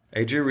 No.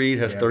 A.J. Reed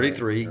has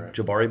 33. Right.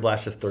 Jabari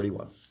Blash has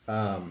 31.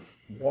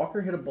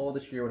 Walker hit a ball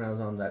this year when I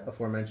was on that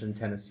aforementioned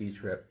Tennessee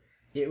trip.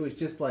 It was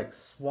just like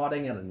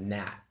swatting at a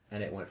gnat,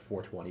 and it went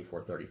 420,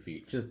 430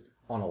 feet, just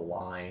on a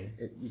line.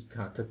 You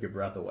kind of took your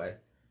breath away.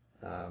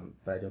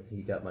 But I don't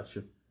think he got much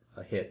of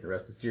a hit the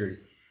rest of the series.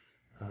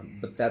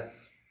 But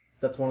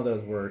that's one of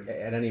those where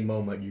at any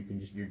moment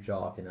your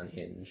jaw can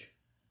unhinge.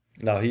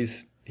 No,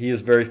 he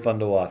is very fun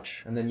to watch.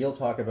 And then you'll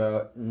talk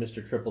about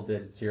Mr. Triple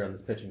Digits here on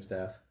this pitching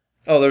staff.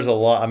 Oh, there's a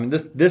lot. I mean,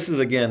 this is,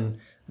 again,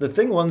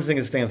 one thing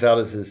that stands out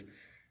is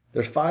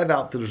there's 5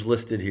 outfielders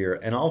listed here,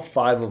 and all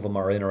 5 of them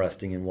are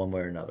interesting in one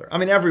way or another. I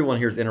mean, everyone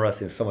here is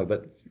interesting in some way,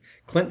 but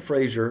Clint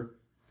Frazier,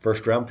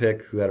 first-round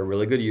pick, who had a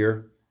really good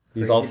year.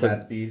 He's Crazy also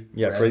bat speed,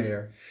 crazy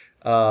hair.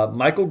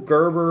 Michael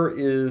Gerber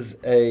is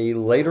a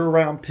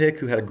later-round pick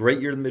who had a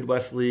great year in the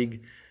Midwest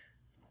League.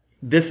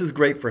 This is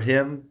great for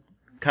him.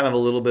 Kind of a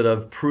little bit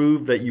of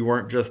prove that you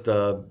weren't just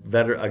a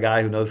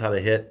guy who knows how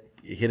to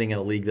hitting in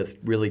a league that's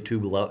really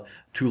too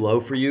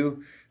low for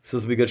you. So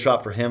this will be a good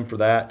shot for him for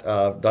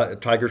that.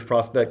 Tigers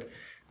prospect.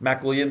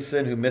 Mac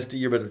Williamson, who missed a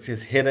year but has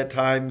hit at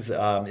times,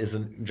 is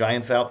a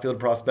Giants outfield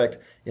prospect,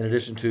 in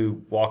addition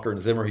to Walker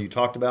and Zimmer, who you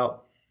talked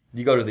about.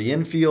 You go to the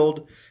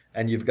infield,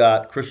 and you've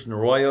got Christian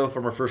Arroyo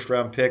from our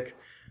first-round pick.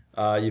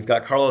 You've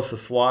got Carlos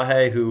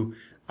Asuaje, who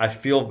I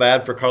feel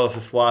bad for Carlos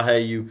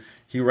Asuaje.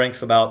 He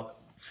ranks about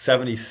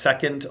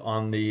 72nd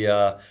on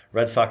the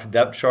Red Sox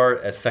depth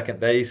chart at second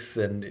base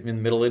and in the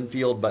middle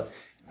infield, but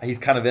he's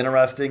kind of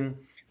interesting.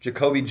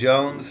 Jacoby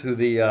Jones, who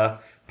the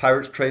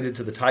Pirates traded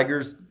to the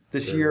Tigers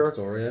this year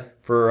Soria.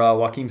 For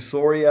Joaquim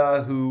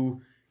Soria,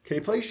 who can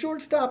he play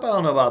shortstop? I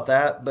don't know about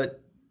that,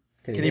 but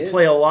can he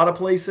play a lot of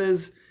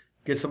places?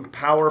 Get some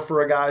power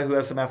for a guy who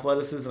has some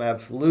athleticism,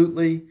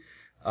 absolutely.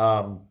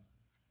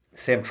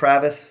 Sam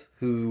Travis,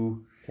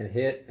 who can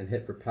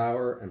hit for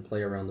power and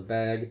play around the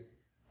bag.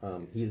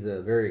 He's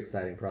a very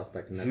exciting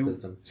prospect in that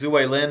system.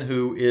 Zue Lin,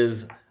 who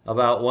is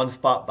about one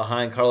spot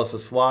behind Carlos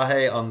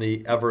Asuaje on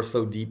the ever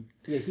so deep.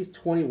 Yeah, he's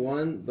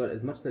 21, but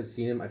as much as I've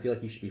seen him, I feel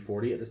like he should be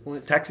 40 at this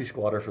point. Taxi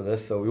squatter for this,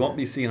 so we won't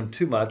be seeing him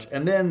too much.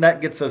 And then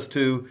that gets us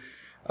to,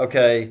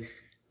 okay,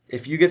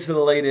 if you get to the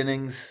late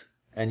innings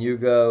and you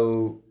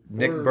go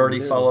Nick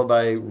Birdie followed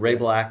by Ray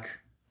Black,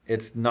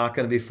 it's not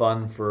going to be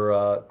fun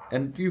for,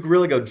 and you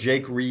really go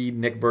Jake Reed,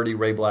 Nick Birdie,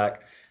 Ray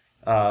Black.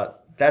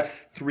 That's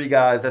 3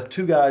 guys. That's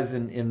 2 guys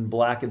in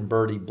Black and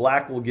Birdie.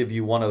 Black will give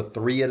you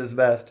 103 at his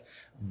best.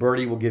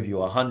 Birdie will give you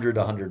 100,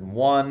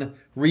 101.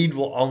 Reed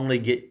will only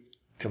get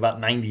to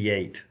about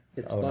 98.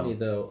 It's funny,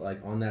 though,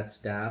 like on that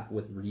staff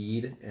with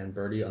Reed and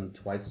Birdie on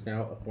twice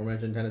now,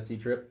 aforementioned Tennessee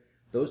trip,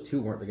 those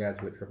 2 weren't the guys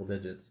who hit triple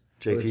digits.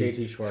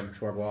 JT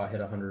Schwarbois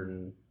hit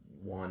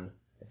 101,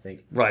 I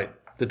think. Right.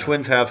 The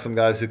Twins have some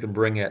guys who can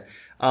bring it.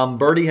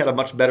 Birdie had a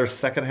much better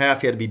second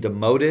half. He had to be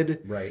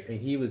demoted. Right, and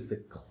he was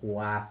the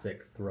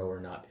classic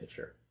thrower, not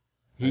pitcher.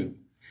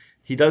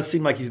 He does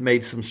seem like he's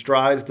made some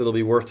strides, but it'll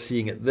be worth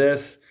seeing at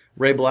this.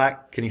 Ray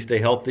Black, can he stay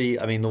healthy?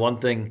 I mean, the one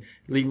thing,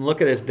 you can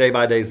look at his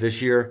day-by-days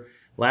this year.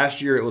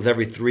 Last year it was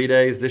every 3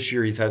 days. This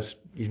year he's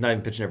not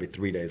even pitching every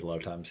 3 days a lot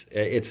of times.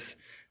 It's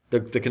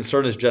the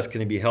concern is just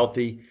can he be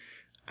healthy?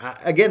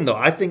 Again, though,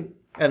 I think,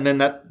 and then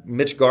that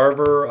Mitch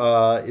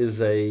Garver is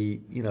a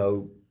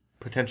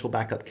potential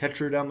backup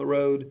catcher down the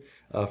road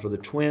for the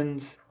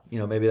Twins.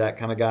 Maybe that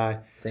kind of guy.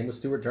 Same with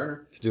Stuart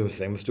Turner.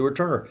 Same with Stuart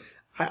Turner.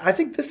 I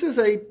think this is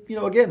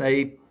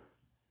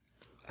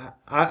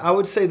I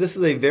would say this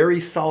is a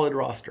very solid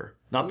roster.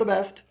 Not the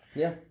best.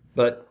 Yeah.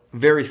 But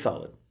very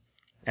solid.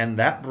 And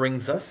that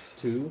brings us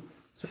to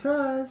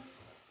Surprise.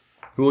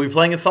 Who will be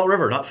playing in Salt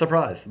River, not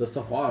Surprise. The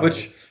Surprise.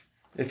 Which,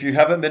 if you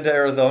haven't been to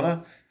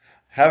Arizona,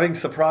 having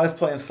Surprise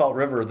play in Salt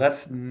River,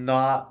 that's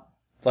not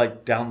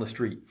like down the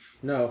street.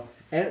 No.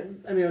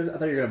 And, I mean, I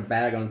thought you were going to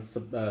bag on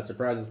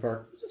Surprises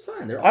Park, which is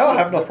fine. I don't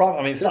have no problem.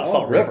 I mean, it's not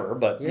Salt River,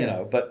 but,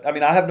 but, I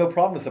mean, I have no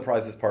problem with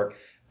Surprises Park.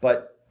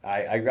 But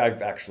I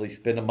actually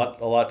spend a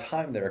lot of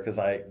time there because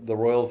the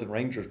Royals and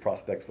Rangers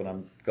prospects when I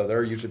go there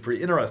are usually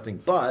pretty interesting.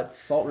 But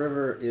Salt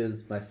River is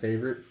my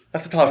favorite.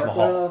 That's the Taj Mahal.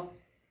 Well,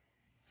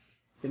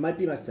 it might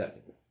be my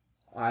second.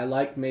 I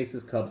like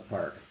Mesa's Cubs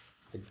Park.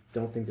 I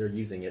don't think they're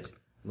using it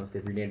unless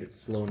they've renamed it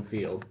Sloan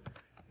Field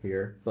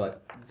here.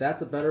 But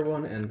that's a better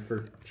one, and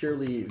for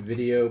purely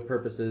video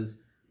purposes,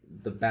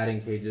 the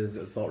batting cages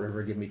at Salt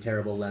River give me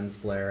terrible lens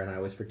flare, and I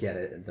always forget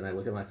it. And then I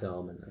look at my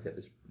film, and I get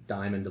this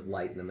diamond of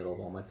light in the middle of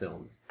all my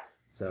films.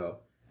 So,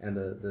 and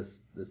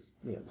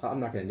I'm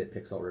not going to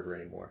nitpick Salt River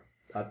anymore.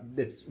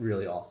 It's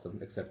really awesome,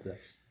 except for that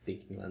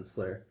stinking lens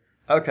flare.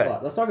 Okay.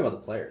 But let's talk about the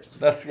players.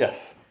 Yes.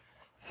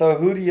 So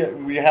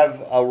we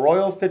have a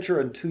Royals pitcher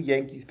and 2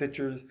 Yankees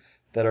pitchers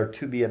that are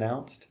to be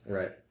announced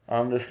Right.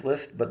 on this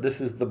list, but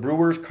this is the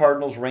Brewers,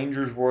 Cardinals,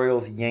 Rangers,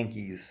 Royals,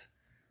 Yankees.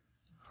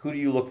 Who do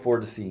you look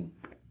forward to seeing?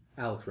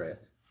 Alex Reyes.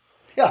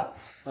 Yeah,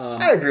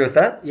 I agree with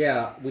that.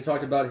 Yeah, we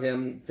talked about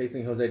him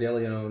facing Jose De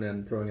Leon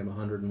and throwing him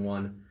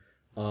 101.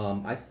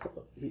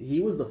 He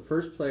was the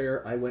first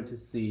player I went to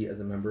see as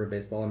a member of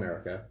Baseball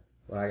America.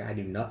 I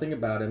knew nothing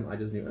about him. I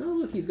just knew, oh,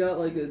 look, he's got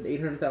like an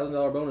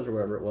 $800,000 bonus or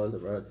whatever it was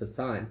to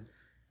sign.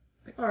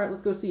 Like, all right,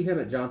 let's go see him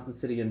at Johnson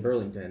City in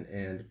Burlington.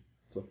 And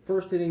the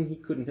first inning, he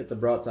couldn't hit the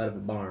broadside of a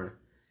barn.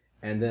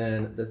 And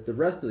then the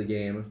rest of the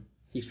game,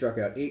 he struck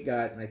out 8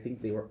 guys, and I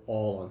think they were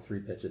all on 3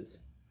 pitches.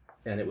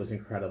 And it was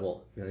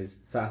incredible. You know, his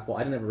fastball, I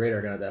didn't have a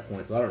radar gun at that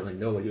point, so I don't really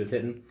know what he was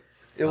hitting.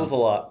 It was a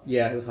lot.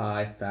 Yeah, it was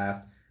high,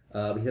 fast.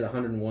 He hit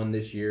 101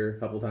 this year a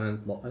couple times.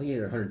 Well, I think he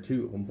hit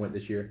 102 at one point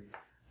this year.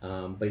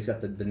 But he's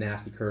got the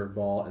nasty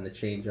curveball and the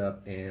changeup,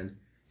 and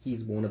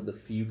he's one of the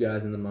few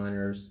guys in the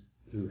minors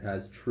who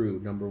has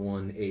true number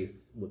 1 ace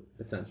with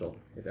potential.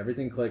 If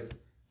everything clicks,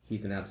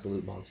 he's an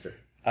absolute monster.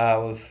 I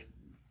was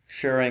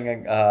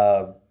sharing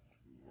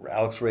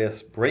Alex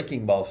Reyes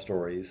breaking ball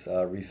stories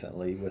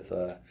recently with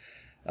a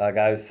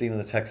guy who's seen in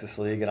the Texas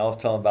League, and I was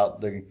telling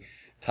about the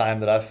time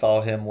that I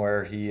saw him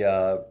where he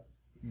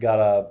got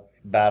a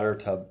batter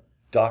to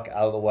duck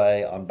out of the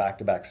way on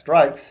back-to-back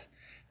strikes,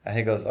 and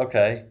he goes,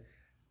 okay,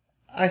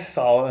 I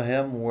saw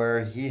him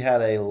where he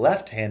had a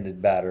left-handed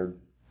batter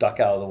duck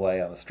out of the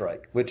way on a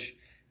strike, which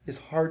is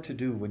hard to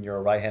do when you're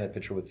a right-handed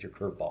pitcher with your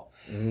curveball.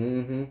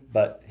 Mm-hmm.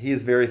 But he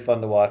is very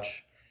fun to watch.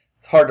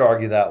 It's hard to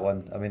argue that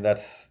one. I mean,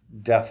 that's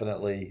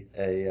definitely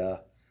a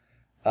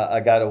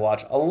guy to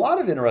watch. A lot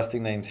of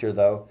interesting names here,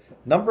 though.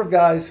 Number of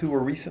guys who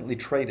were recently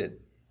traded.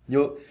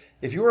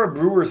 If you're a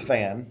Brewers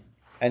fan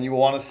and you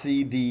want to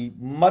see the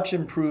much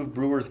improved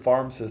Brewers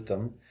farm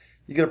system,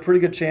 you get a pretty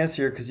good chance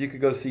here because you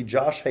could go see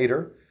Josh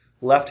Hader,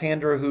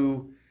 left-hander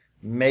who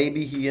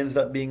maybe he ends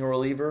up being a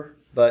reliever,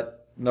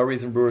 but no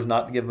reason Brewers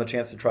not to give him a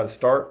chance to try to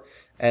start.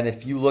 And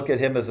if you look at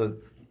him as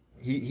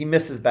he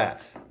misses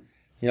bats.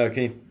 You know,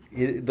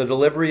 the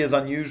delivery is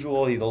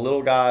unusual. He's a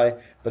little guy,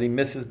 but he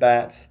misses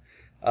bats.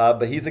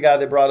 But he's the guy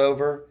they brought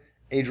over.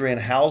 Adrian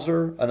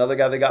Hauser, another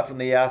guy they got from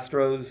the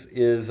Astros,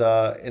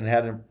 and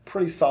had a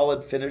pretty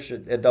solid finish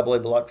at Double-A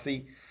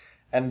Biloxi.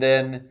 And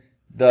then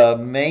the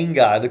main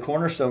guy, the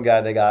cornerstone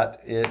guy they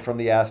got from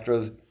the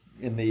Astros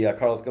in the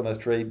Carlos Gomez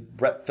trade,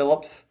 Brett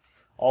Phillips,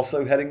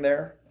 also heading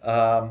there.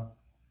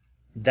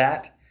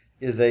 That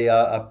is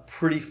a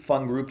pretty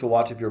fun group to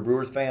watch if you're a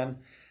Brewers fan.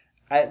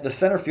 The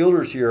center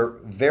fielders here,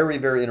 very,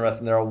 very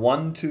interesting. There are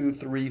 1, 2,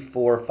 3,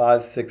 4,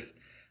 5, 6,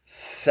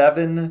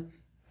 7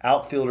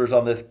 outfielders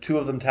on this. 2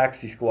 of them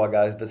taxi squad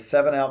guys, but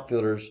 7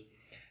 outfielders.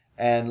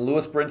 And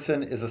Lewis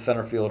Brinson is a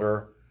center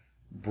fielder.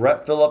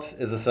 Brett Phillips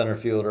is a center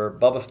fielder.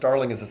 Bubba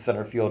Starling is a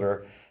center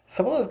fielder.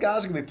 Some of those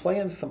guys are going to be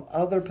playing some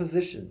other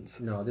positions.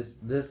 No,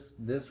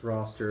 this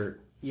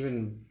roster,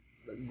 even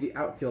the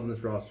outfield in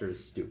this roster is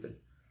stupid.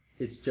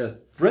 It's just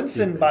Brinson,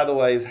 stupid. by the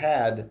way,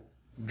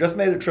 just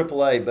made a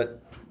AAA,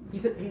 but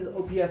he's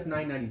OPS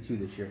 992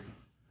 this year.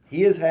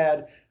 He has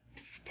had,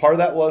 part of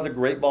that was a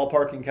great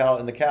ballpark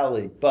in the Cal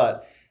League,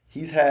 but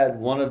he's had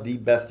one of the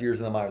best years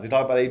in the minors. We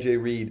talk about A.J.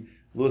 Reed.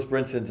 Lewis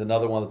Brinson's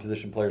another one of the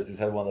position players who's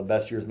had one of the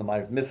best years in the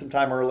minors. Missed some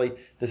time early.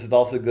 This is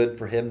also good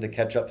for him to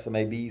catch up some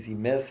ABs he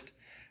missed.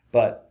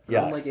 But,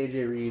 yeah. Unlike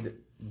A.J. Reed,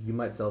 you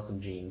might sell some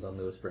jeans on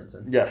Lewis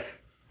Brinson. Yes.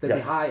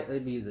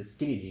 They'd be the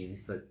skinny jeans,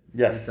 but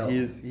yes,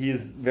 he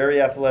is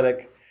very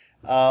athletic.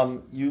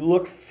 You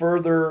look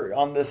further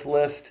on this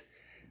list,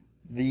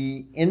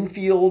 the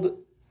infield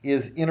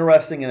is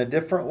interesting in a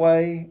different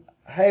way.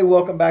 Hey,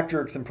 welcome back,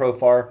 Jurickson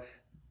Profar.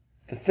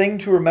 The thing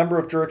to remember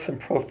of Jurickson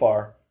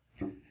Profar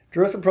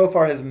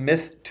has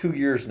missed 2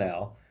 years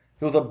now.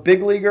 He was a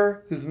big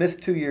leaguer who's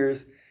missed 2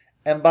 years.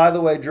 And by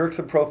the way,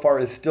 Jurickson Profar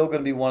is still going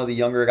to be one of the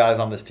younger guys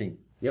on this team.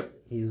 Yep,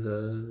 he's,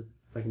 if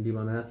I can do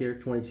my math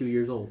here, 22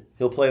 years old.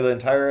 He'll play the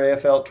entire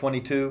AFL at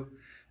 22,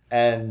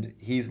 and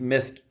he's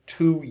missed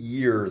 2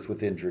 years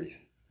with injuries.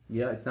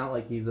 Yeah, it's not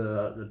like he's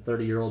a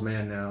 30-year-old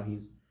man now.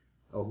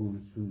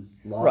 Who's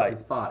lost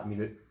his spot. I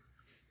mean,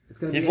 it's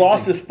going to be. He's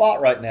lost his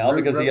spot right now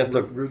because he has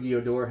to. Rugi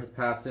Odor has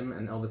passed him,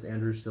 and Elvis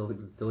Andrus still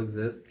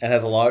exists and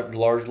has a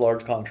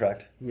large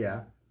contract. Yeah.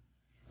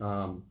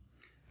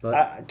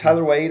 But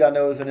Tyler Wade, I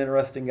know, is an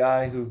interesting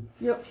guy who.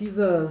 Yep, he's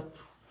a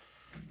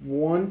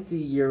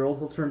 20-year-old.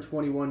 He'll turn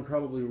 21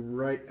 probably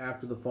right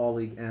after the fall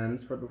league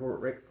ends,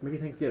 maybe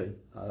Thanksgiving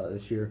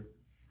this year.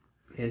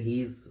 And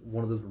he's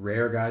one of those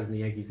rare guys in the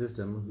Yankee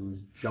system who's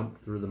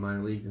jumped through the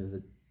minor leagues and is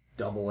a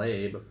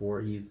Double-A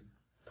before he's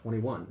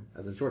 21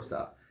 as a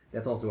shortstop.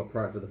 That's also a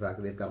product of the fact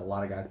that they've got a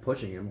lot of guys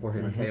pushing him.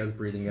 Jorge Mateo's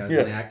breathing down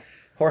his neck.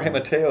 Jorge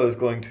Mateo is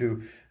going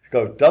to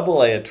go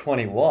Double-A at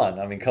 21.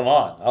 I mean, come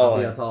on.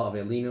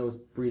 Avelino's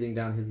breathing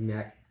down his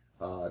neck.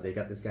 They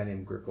got this guy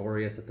named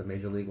Gregorius at the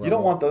major league level. You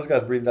don't want those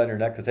guys breathing down your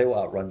neck because they will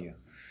outrun you.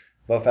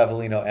 Both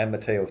Avellino and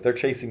Mateo. If they're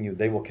chasing you,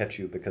 they will catch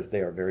you because they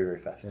are very, very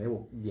fast. And they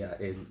will, yes.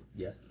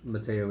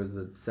 Mateo is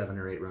a 7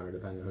 or 8 runner,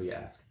 depending on who you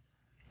ask.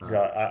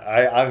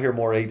 Yeah, I hear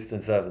more 8s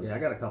than 7s. Yeah, I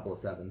got a couple of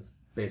 7s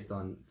based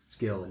on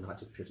skill and not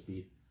just pure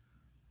speed.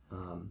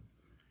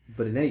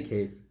 But in any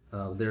case,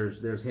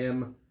 there's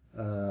him.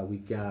 We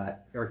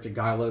got Eric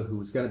Jagielo, who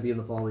was going to be in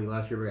the fall league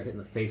last year, but got hit in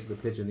the face with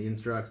a pitch in the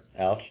instructs.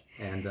 Ouch.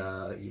 And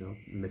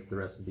missed the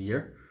rest of the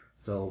year.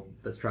 So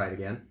let's try it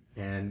again.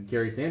 And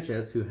Gary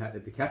Sanchez, who had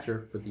the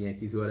catcher for the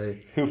Yankees,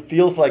 who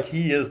feels like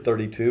he is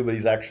 32, but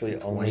he's actually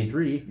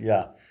 23.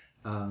 Yeah.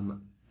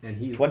 And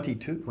he's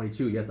 22.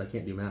 22. Yes, I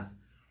can't do math.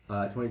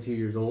 22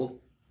 years old,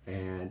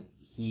 and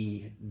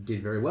he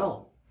did very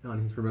well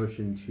on his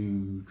promotion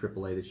to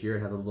AAA this year.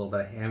 It has a little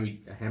bit of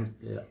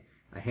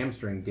a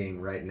hamstring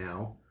ding right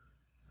now.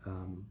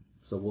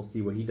 So we'll see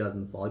what he does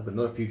in the fall. But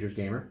another futures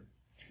gamer.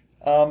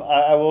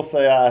 I will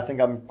say I think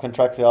I'm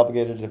contractually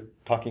obligated to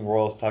Talking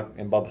Royals,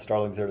 and Bubba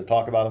Starling's there to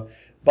talk about him.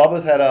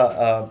 Bubba's had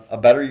a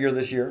better year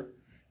this year,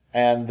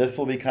 and this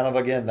will be kind of,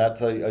 again,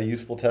 that's a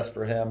useful test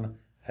for him.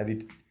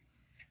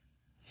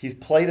 He's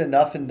played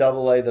enough in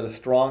AA that a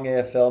strong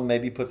AFL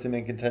maybe puts him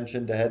in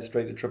contention to head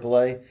straight to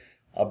AAA.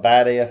 A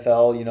bad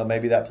AFL,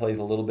 maybe that plays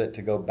a little bit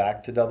to go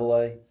back to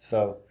AA.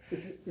 So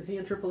is he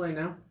in AAA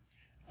now?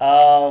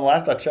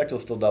 Last I checked, it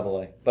was still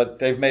AA, but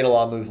they've made a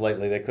lot of moves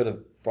lately. They could have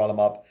brought him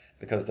up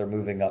because they're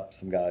moving up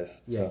some guys.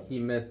 Yeah, so. He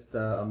missed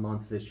a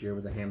month this year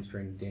with a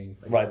hamstring ding.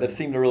 Right, that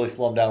seemed to really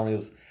slow him down when he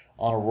was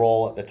on a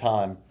roll at the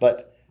time.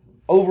 But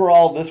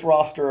overall, this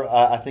roster,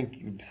 I think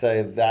you'd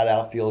say that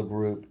outfield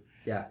group,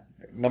 yeah,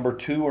 number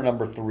 2 or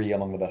number 3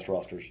 among the best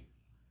rosters?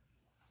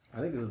 I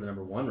think this is the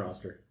number 1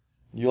 roster.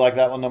 You like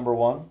that one, number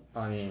 1?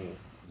 I mean,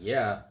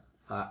 yeah.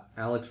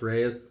 Alex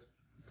Reyes,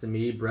 to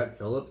me, Brett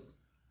Phillips,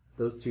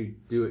 those two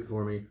do it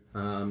for me.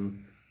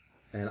 And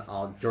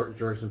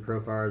Jorgensen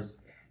Profar's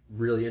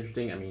really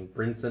interesting. I mean,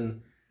 Brinson,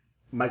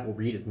 Michael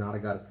Reed is not a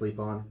guy to sleep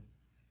on.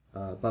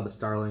 Bubba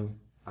Starling,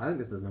 I think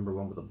this is number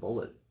 1 with a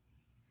bullet.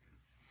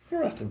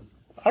 Interesting.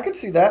 I could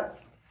see that.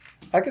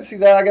 I guess,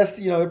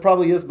 it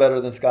probably is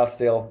better than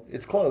Scottsdale.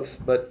 It's close,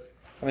 but,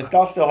 I mean,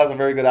 Scottsdale has a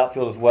very good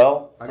outfield as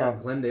well. I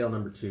got Glendale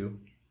number 2.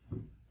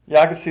 Yeah,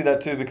 I could see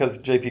that too because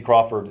J.P.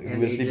 Crawford, and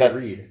who is AJ the best.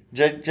 Reed.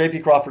 J.P.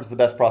 Crawford's the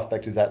best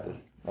prospect who's at this.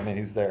 I mean,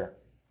 who's there.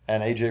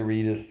 And A.J.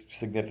 Reed is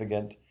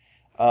significant.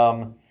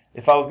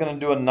 If I was going to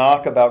do a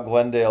knock about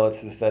Glendale,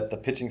 it's just that the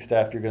pitching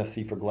staff you're going to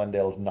see for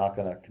Glendale is not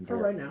going to compare.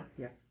 For right now,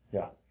 yeah.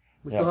 Yeah.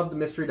 We still have the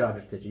mystery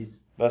Dodgers pitchies.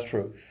 That's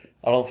true.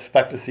 I don't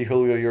expect to see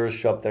Julio Urias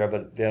show up there,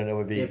 but then it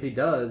would be. If he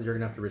does, you're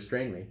going to have to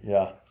restrain me.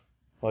 Yeah.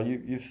 Well,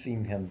 you've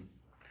seen him.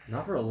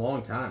 Not for a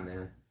long time,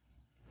 man.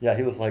 Yeah,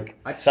 he was like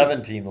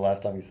 17 the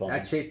last time you saw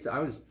him. I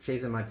was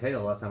chasing my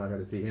tail last time I got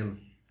to see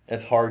him.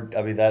 It's hard.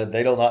 I mean,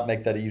 they do not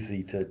make that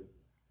easy to.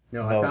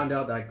 No, I found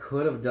out that I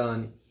could have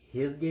done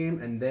his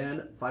game, and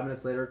then 5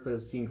 minutes later could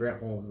have seen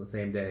Grant Holmes the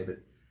same day, but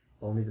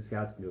only the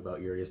scouts knew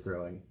about Urias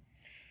throwing.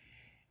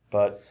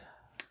 But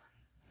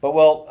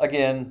well,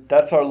 again,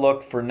 that's our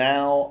look for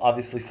now.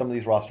 Obviously, some of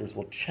these rosters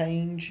will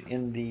change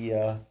in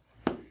the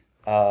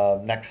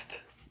next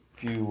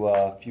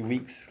few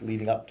weeks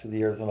leading up to the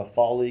Arizona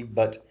Fall League,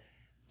 but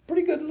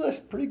pretty good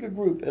list, pretty good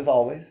group as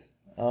always.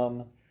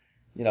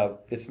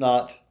 It's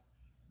not.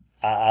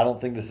 I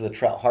don't think this is a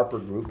Trout Harper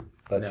group,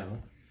 but no.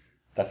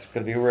 That's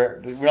going to be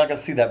rare. We're not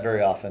going to see that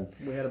very often.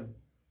 We had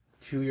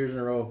 2 years in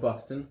a row of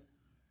Buxton.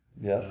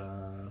 Yes.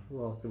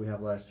 Who else did we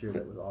have last year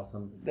that was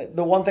awesome?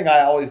 The one thing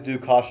I always do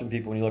caution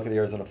people when you look at the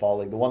Arizona Fall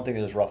League, the one thing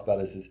that is rough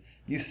about it is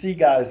you see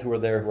guys who are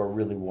there who are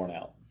really worn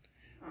out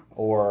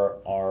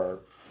or are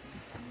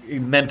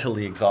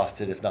mentally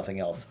exhausted, if nothing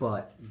else.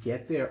 But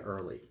get there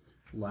early.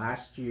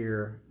 Last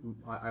year,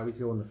 I always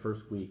go in the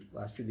first week.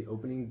 Last year, the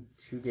opening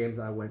 2 games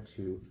I went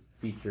to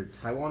featured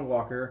Taijuan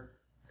Walker,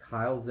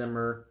 Kyle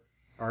Zimmer,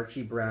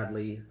 Archie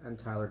Bradley, and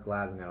Tyler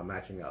Glasnow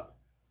matching up.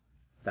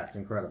 That's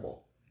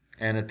incredible.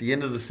 And at the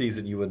end of the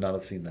season, you would not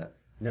have seen that.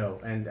 No,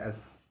 and as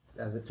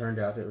it turned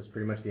out, it was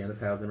pretty much the end of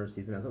Kyle Zimmer's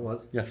season as it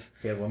was. Yes.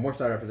 He had one more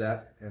start after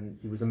that, and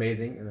he was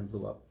amazing, and then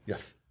blew up.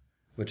 Yes.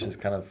 Which is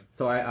kind of...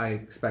 So I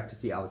expect to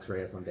see Alex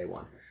Reyes on day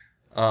 1.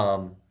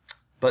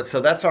 But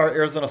so that's our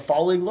Arizona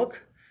Fall League look.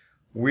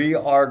 We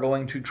are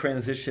going to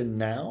transition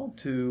now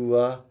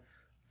to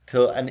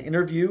an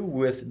interview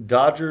with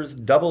Dodgers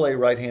AA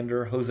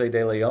right-hander Jose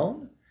De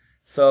Leon.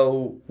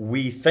 So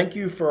we thank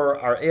you for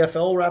our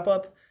AFL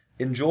wrap-up.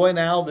 Enjoy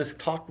now this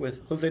talk with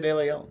Jose De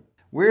Leon.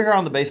 We're here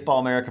on the Baseball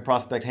America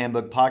Prospect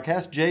Handbook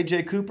podcast.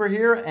 J.J. Cooper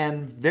here,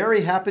 and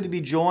very happy to be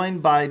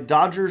joined by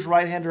Dodgers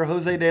right-hander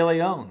Jose De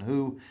Leon,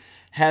 who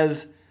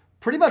has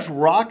pretty much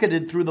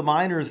rocketed through the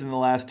minors in the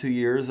last 2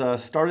 years.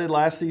 Started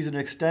last season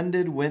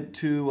extended, went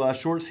to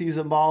short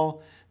season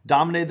ball,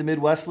 dominated the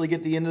Midwest League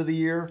at the end of the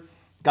year,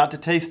 got to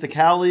taste the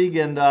Cal League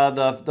and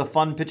the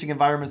fun pitching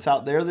environments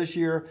out there this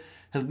year,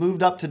 has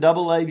moved up to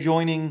AA,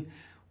 joining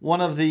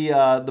one of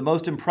the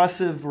most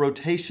impressive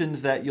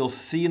rotations that you'll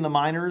see in the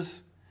minors.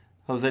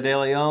 Jose De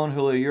Leon,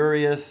 Julio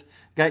Urias.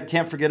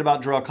 Can't forget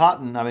about Jarrell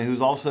Cotton,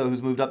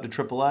 who's moved up to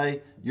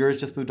AAA. Urias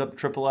just moved up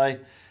to AAA.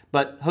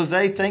 But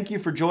Jose, thank you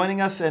for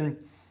joining us, and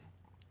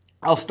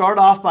I'll start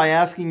off by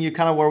asking you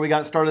kind of where we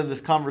got started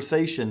this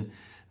conversation.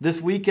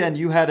 This weekend,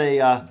 you had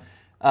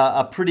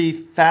a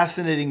pretty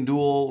fascinating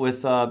duel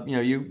with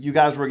you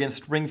guys were against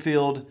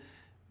Springfield,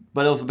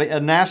 but it was a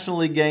National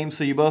League game,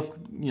 so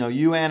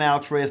you and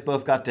Alex Reyes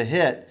both got to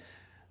hit.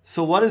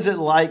 So what is it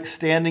like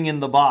standing in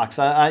the box?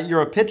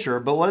 You're a pitcher,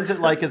 but what is it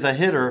like as a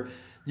hitter?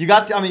 You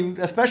got to,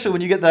 especially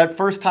when you get that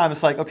first time,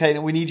 it's like, okay,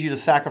 we need you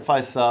to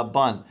sacrifice a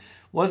bunt.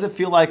 What does it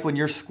feel like when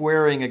you're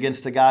squaring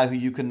against a guy who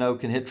you can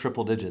hit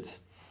triple digits?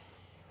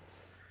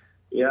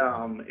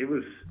 Yeah,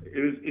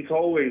 it's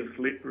always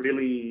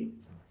really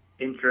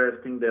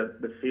interesting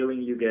the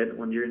feeling you get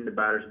when you're in the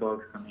batter's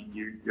box.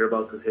 You're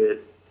about to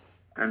hit,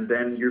 and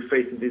then you're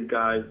facing these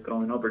guys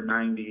going over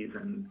 90s,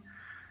 and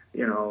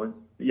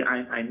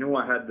I knew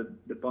I had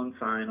the bunt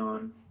sign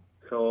on,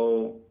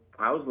 so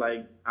I was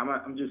like,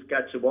 I'm just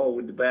catch the ball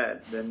with the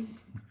bat. Then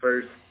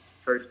first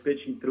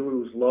pitching through,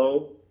 it was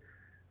low,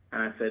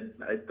 and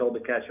I told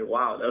the catcher,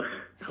 wow,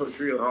 that was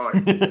real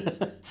hard.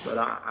 But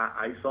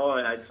I saw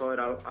it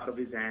out of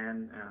his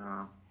hand,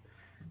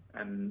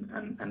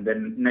 and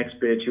then next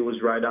pitch, it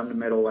was right down the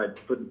middle. I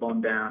put the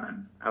bunt down,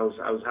 and I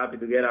was happy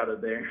to get out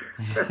of there.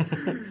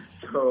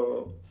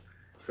 So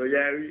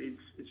yeah,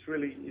 it's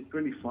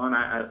really fun.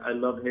 I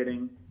love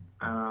hitting.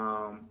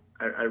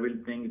 I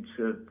really think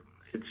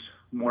it's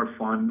more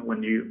fun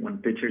when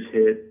pitchers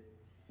hit.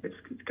 It's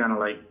kind of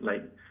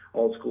like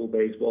old school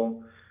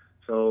baseball.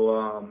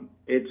 So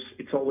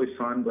it's always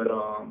fun, but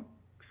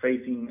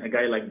facing a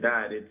guy like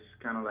that, it's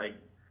kind of like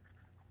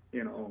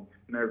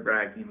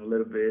nerve-wracking a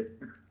little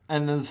bit.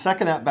 And then the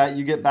second at bat,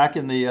 you get back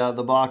in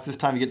the box. This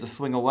time you get to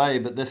swing away,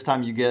 but this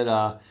time you get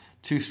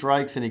 2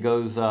 strikes, and he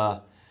goes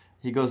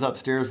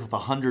upstairs with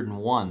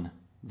 101.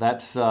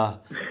 That's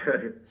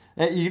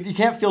you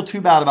can't feel too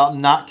bad about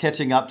not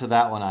catching up to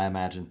that one, I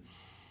imagine.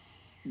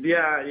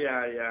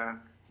 Yeah.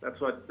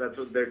 That's what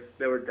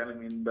they were telling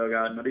me in the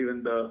dugout. Not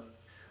even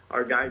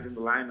our guys in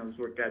the lineups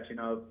were catching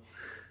up.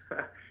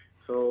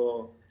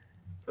 So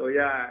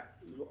yeah.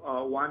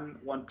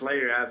 One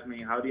player asked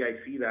me, how do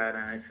I see that?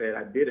 And I said,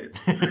 I didn't.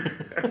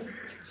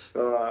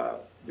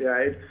 So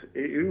yeah,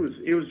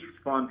 it was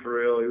fun for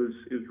real. It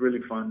was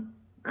really fun.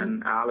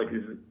 And Alex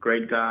is a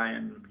great guy,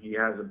 and he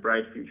has a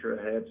bright future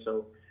ahead.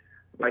 So,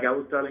 like I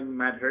was telling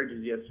Matt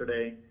Herges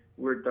yesterday,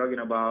 we were talking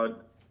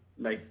about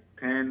like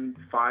 10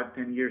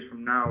 years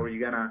from now, where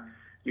you're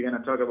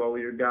gonna talk about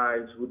with your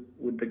guys,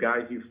 with the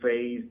guys you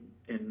faced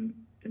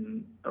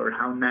or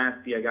how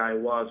nasty a guy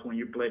was when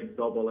you played in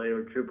AA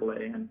or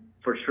AAA, and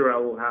for sure I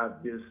will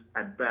have this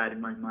at bat in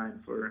my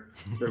mind for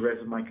the rest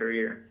of my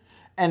career.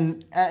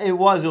 And it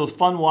was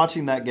fun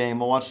watching that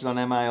game. I watched it on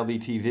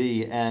MILB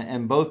TV,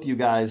 and both you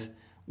guys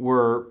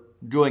were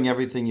doing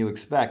everything you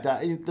expect.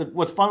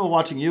 What's fun with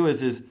watching you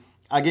is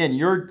again,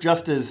 you're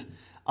just as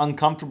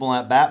uncomfortable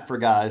at bat for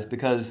guys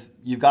because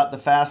you've got the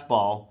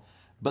fastball,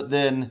 but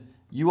then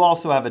you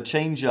also have a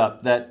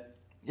changeup that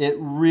it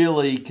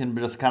really can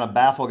just kind of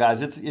baffle guys.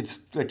 It's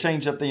a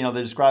changeup that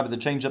they describe it, the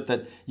changeup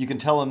that you can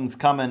tell them is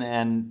coming,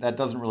 and that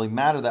doesn't really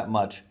matter that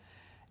much.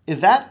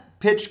 Is that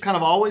pitch kind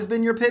of always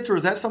been your pitch, or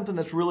is that something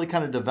that's really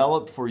kind of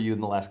developed for you in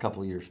the last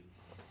couple of years?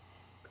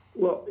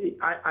 Well,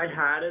 I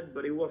had it,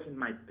 but it wasn't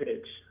my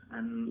pitch.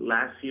 And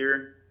last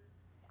year,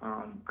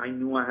 I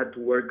knew I had to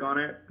work on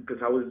it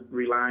because I was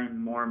relying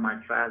more on my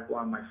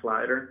fastball and my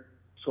slider.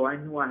 So I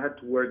knew I had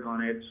to work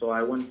on it. So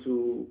I went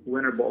to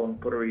Winter Ball in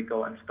Puerto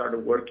Rico and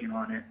started working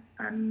on it,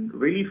 and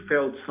really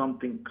felt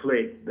something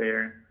click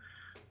there.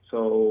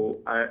 So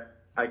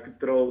I could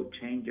throw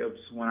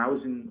changeups. When I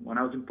was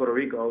in Puerto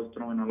Rico, I was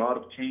throwing a lot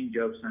of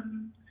changeups,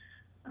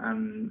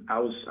 and I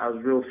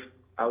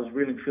was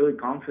really feeling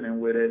confident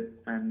with it.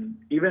 And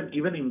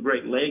even in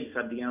Great Lakes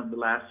at the end of the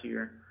last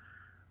year,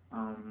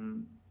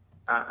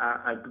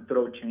 I could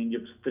throw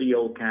changeups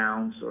 3-0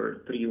 counts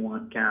or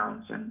 3-1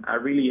 counts, and I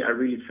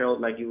really felt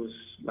like it was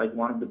like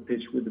one of the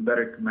pitch with the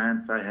better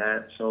commands I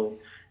had. So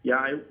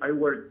yeah, I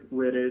worked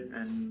with it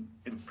and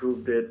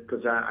improved it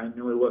because I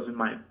knew it wasn't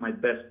my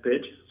best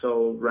pitch.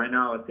 So right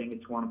now I think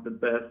it's one of the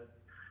best,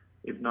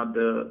 if not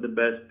the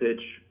best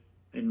pitch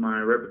in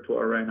my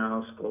repertoire right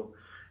now. So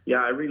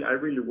yeah, I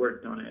really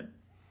worked on it.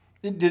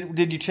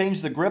 Did you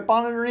change the grip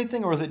on it or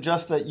anything, or was it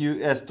just that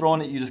you, as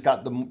throwing it, you just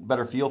got the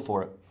better feel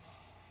for it?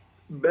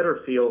 Better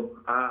feel.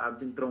 I've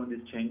been throwing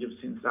this changeup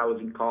since I was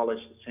in college,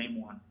 the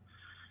same one.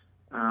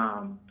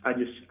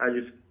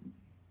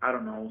 I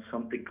don't know,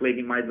 something clicked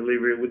in my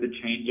delivery with the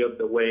changeup,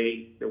 the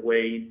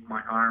way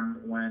my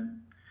arm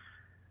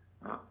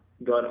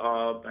got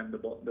up, and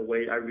the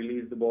way I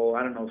released the ball.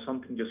 I don't know,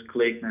 something just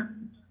clicked,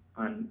 and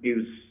it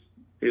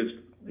was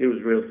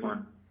real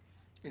fun.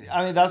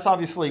 I mean, that's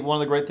obviously one of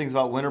the great things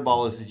about winter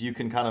ball is you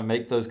can kind of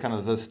make those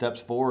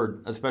steps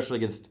forward, especially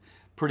against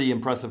pretty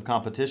impressive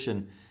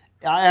competition.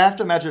 I have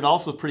to imagine it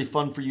also pretty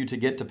fun for you to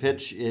get to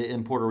pitch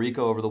in Puerto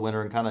Rico over the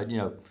winter and kind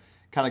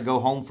of go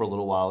home for a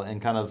little while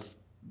and kind of.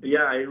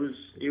 Yeah, it was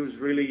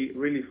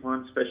really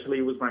fun. Especially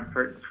it was my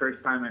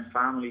first time my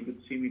family could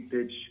see me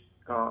pitch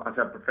as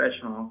a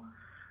professional,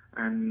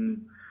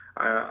 and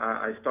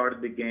I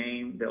started the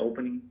game, the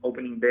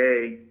opening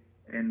day,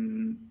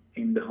 in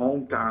the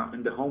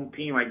home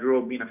team I grew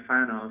up being a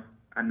fan of,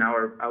 and now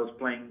I was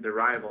playing the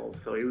rivals.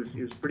 So it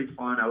was pretty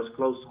fun. I was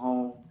close to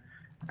home,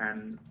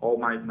 and all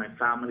my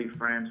family,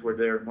 friends were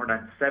there. More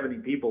than 70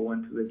 people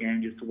went to the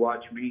game just to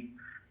watch me,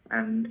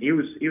 and it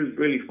was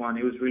really fun.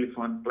 It was really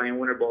fun playing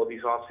winter ball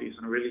this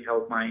offseason. Really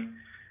helped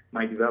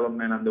my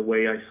development and the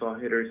way I saw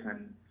hitters,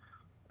 and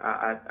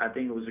I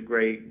think it was a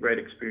great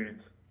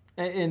experience.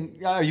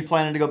 And are you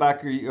planning to go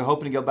back? Are you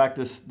hoping to go back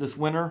this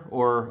winter,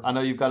 or I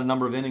know you've got a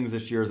number of innings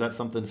this year. Is that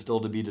something still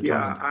to be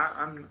determined?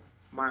 Yeah,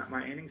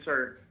 my innings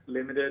are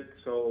limited,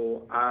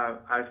 so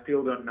I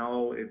still don't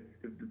know if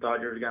the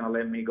Dodgers are gonna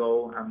let me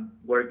go. I'm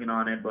working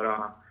on it, but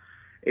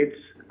it's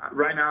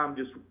right now.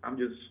 I'm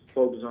just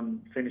focused on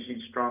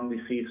finishing strong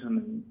this season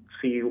and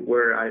see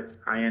where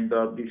I end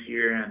up this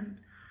year, and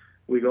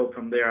we go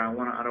from there. I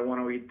don't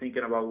want to be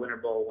thinking about winter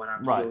ball when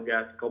I'm still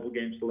got a couple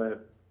games left.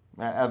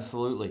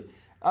 Absolutely.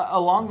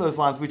 Along those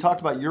lines, we talked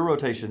about your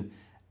rotation.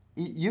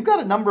 You've got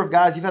a number of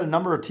guys, you've had a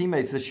number of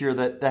teammates this year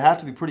that have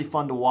to be pretty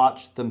fun to watch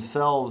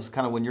themselves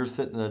kind of when you're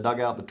sitting in a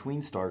dugout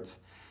between starts.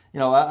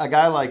 A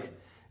guy like,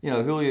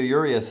 Julio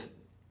Urias,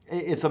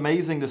 it's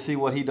amazing to see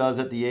what he does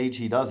at the age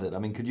he does it. I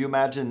mean, could you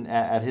imagine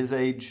at his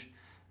age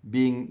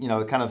being,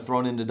 kind of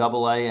thrown into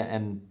Double-A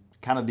and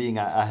kind of being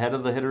ahead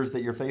of the hitters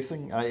that you're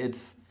facing? It's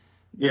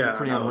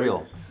pretty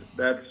unreal.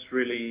 That's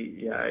really,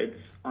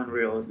 it's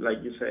unreal.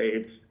 Like you say,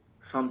 it's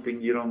something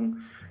you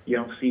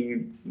don't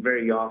see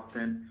very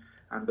often,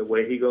 and the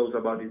way he goes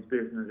about his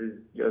business is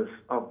just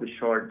off the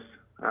charts.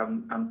 I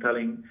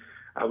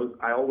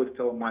always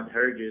tell Matt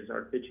Herges,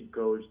 our pitching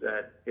coach,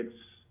 that it's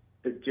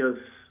just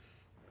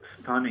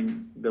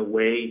stunning the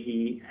way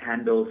he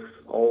handles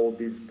all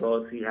these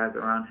buzz he has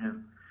around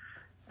him,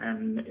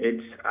 and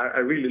I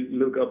really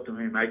look up to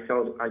him. I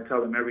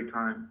tell him every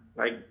time,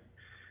 like,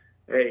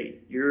 hey,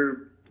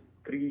 you're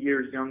 3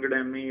 years younger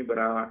than me, but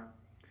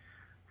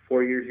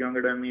 4 years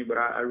younger than me, but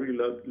I really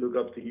look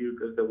up to you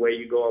because the way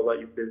you go about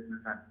your business,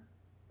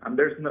 and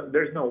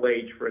there's no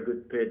age for a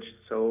good pitch,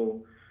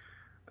 so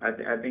I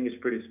think it's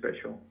pretty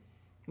special.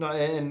 No,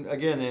 and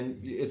again,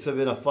 it's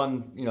been a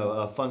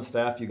fun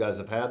staff you guys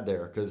have had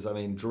there, because I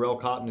mean,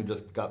 Jarrell Cotton, who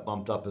just got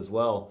bumped up as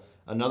well,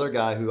 another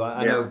guy who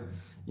I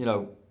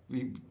know,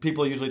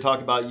 people usually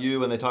talk about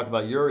you and they talk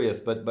about Urias,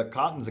 but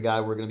Cotton's a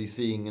guy we're going to be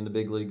seeing in the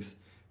big leagues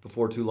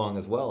before too long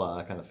as well.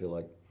 I kind of feel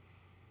like.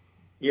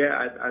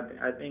 Yeah,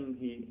 I think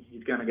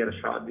he's gonna get a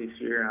shot this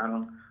year.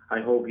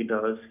 I hope he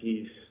does.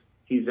 He's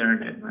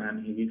earned it,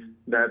 man.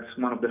 That's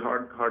one of the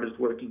hardest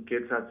working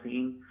kids I've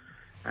seen,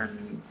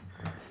 and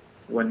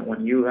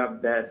when you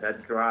have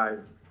that drive,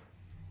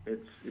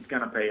 it's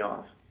gonna pay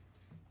off.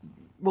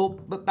 Well,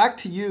 but back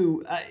to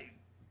you,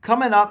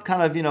 coming up,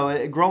 kind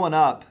of growing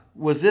up,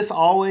 was this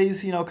always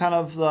kind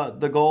of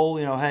the goal?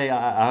 Hey,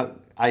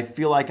 I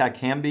feel like I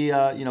can be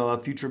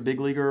a future big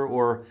leaguer,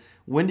 or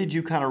when did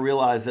you kind of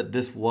realize that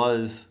this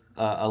was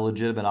a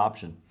legitimate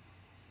option?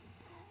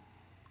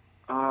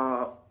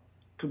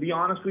 To be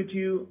honest with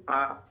you,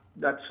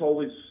 that's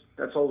always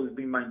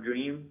been my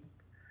dream.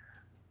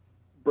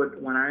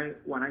 But when I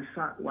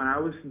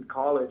was in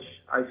college,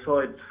 I saw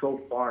it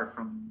so far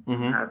from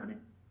happening.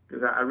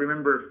 Because I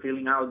remember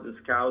filling out the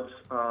scouts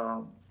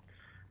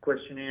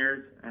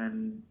questionnaires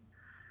and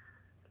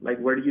like,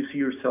 where do you see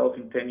yourself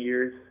in 10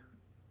 years?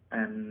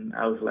 And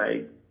I was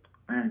like,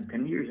 man,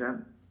 10 years,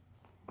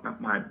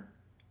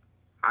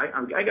 I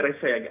gotta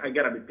say, I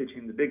gotta be pitching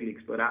in the big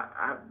leagues, but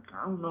I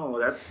don't know.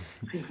 That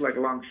seems like a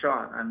long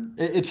shot. And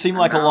it seemed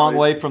like a long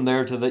way from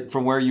there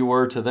from where you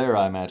were to there,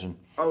 I imagine.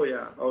 Oh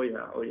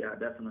yeah,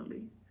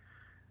 definitely.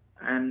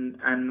 And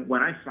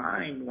when I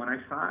signed,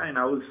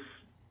 I was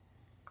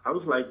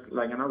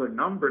like another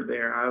number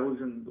there. I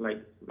wasn't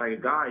like a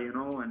guy,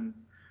 and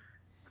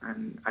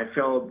I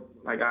felt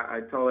like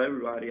I tell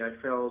everybody, I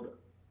felt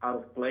out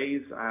of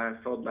place. I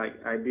felt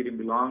like I didn't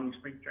belong in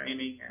spring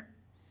training, and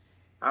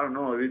I don't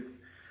know.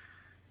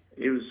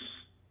 It was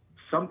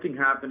something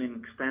happening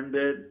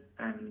extended,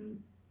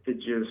 and it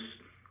just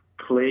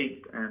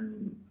clicked.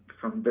 And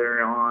from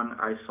there on,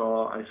 I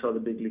saw the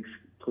big leagues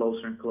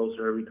closer and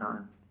closer every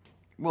time.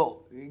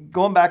 Well,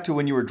 going back to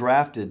when you were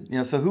drafted,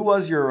 so who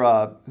was your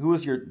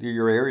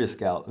area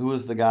scout? Who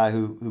was the guy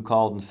who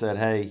called and said,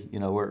 "Hey,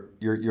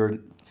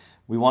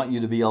 we want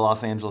you to be a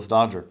Los Angeles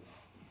Dodger"?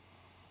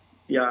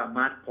 Yeah,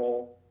 Matt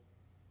Paul.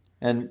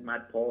 And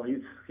Matt Paul,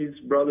 he's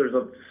brothers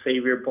of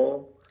Xavier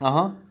Paul.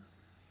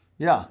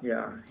 Yeah.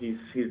 Yeah, he's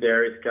the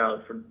area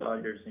scout for the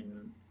Dodgers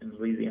in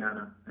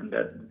Louisiana and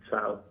that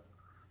South.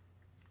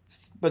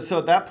 But so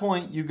at that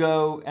point, you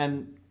go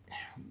and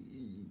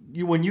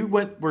when you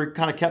were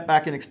kind of kept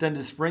back in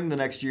extended spring the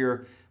next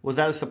year, was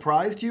that a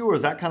surprise to you, or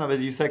is that kind of,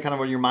 as you said, kind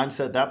of on your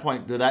mindset at that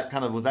point? Was that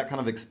kind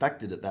of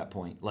expected at that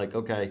point? Like,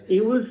 okay.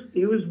 It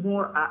was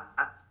more.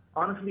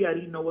 Honestly, I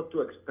didn't know what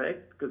to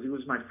expect because it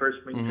was my first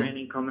spring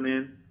training coming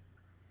in,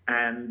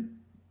 and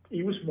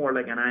it was more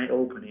like an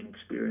eye-opening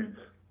experience,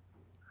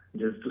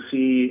 just to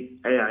see,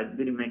 hey, I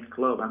didn't make the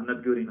club. I'm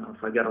not good enough.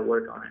 I got to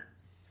work on it.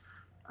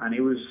 and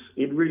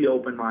it really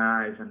opened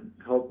my eyes and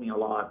helped me a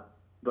lot.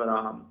 But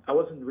I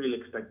wasn't really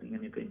expecting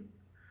anything.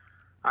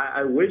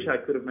 I wish I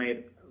would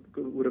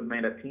have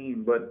made a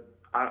team, but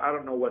I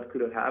don't know what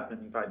could have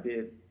happened if I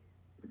did.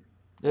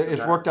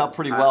 It's worked out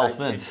pretty well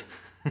since.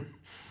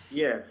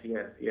 Yes.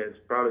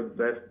 Probably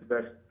the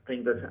best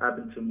thing that's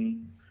happened to me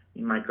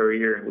in my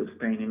career was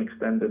staying in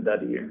extended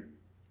that year.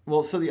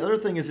 Well, so the other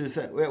thing is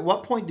at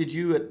what point did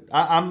you?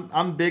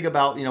 I'm big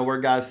about where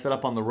guys set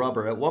up on the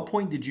rubber. At what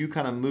point did you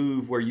kind of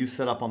move where you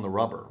set up on the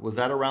rubber? Was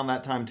that around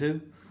that time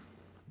too?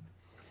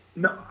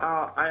 No,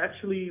 I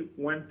actually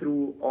went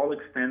through all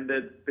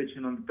extended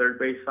pitching on the third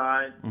base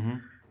side,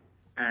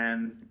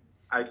 and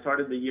I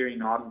started the year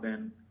in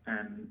Ogden.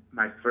 And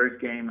my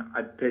first game,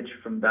 I pitched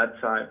from that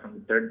side, from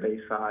the third base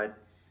side,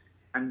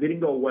 and didn't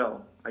go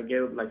well. I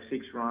gave up like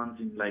 6 runs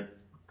in like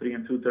 3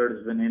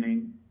 2/3 of an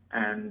inning.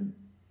 And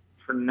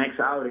for the next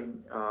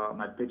outing,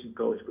 my pitching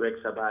coach, Greg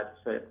Sabat,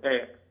 said,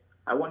 "Hey,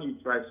 I want you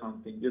to try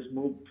something. Just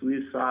move to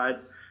this side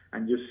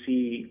and just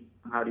see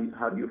how do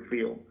you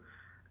feel."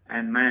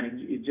 And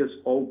man, it just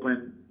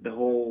opened the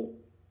whole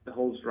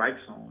strike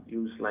zone. It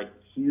was like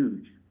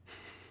huge.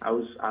 I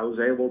was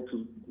able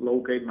to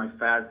locate my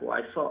fastball.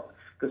 I saw.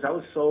 Because I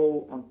was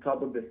so on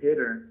top of the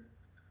hitter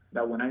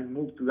that when I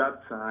moved to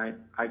that side,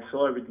 I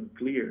saw everything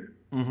clear.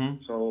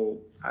 Mm-hmm. So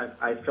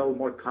I felt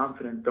more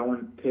confident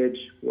throwing pitch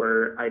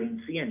where I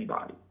didn't see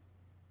anybody.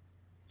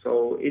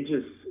 So it's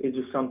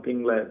just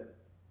something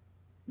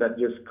that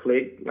just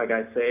clicked, like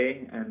I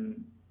say,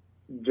 and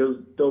just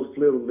those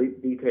little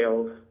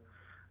details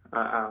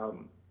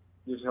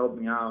just helped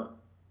me out.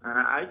 And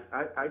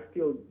I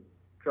still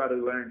try to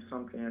learn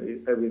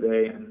something every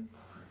day and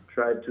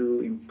try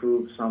to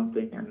improve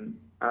something. And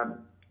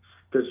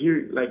because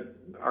you, like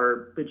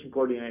our pitching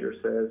coordinator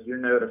says, you're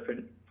not a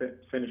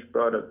finished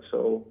product,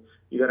 so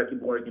you got to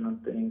keep working on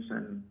things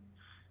and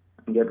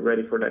get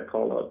ready for that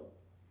call up.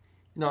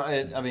 No,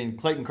 I mean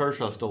Clayton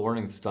Kershaw's still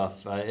learning stuff.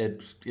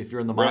 If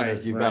you're in the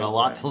minors, you've got a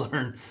lot to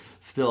learn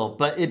still.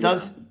 But it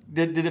does.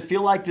 Did it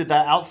feel like did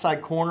that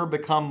outside corner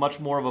become much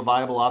more of a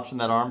viable option?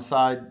 That arm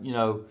side,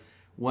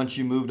 once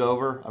you moved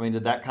over. I mean,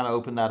 did that kind of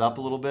open that up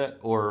a little bit,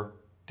 or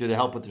did it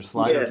help with your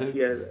slider too?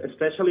 Yes,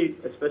 especially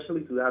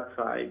to that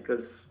side,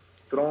 because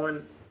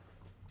throwing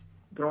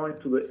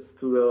to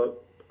the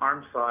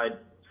arm side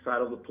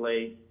of the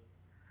plate,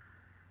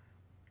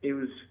 it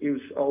was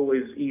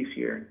always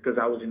easier because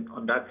I was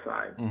on that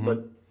side. Mm-hmm.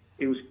 But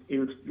it was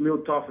a little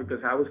tougher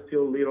because I was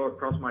still a little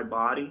across my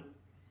body.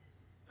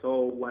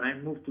 So when I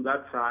moved to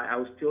that side, I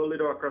was still a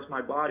little across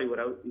my body, but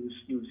it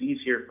was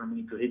easier for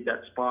me to hit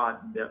that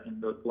spot in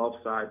the glove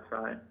side.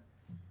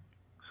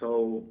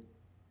 So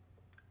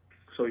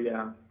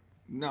yeah.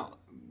 No.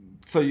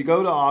 So you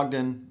go to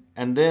Ogden,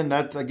 and then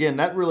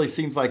that really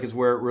seems like is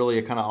where it really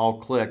kind of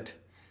all clicked,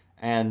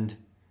 and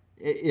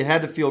it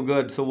had to feel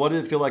good. So what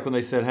did it feel like when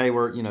they said, "Hey,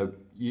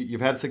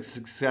 you've had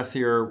success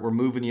here. We're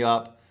moving you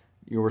up.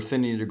 We're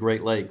sending you to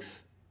Great Lakes."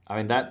 I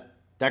mean, that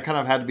kind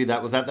of had to be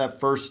that. Was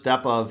that first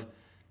step of,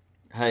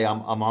 "Hey,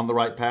 I'm on the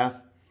right path"?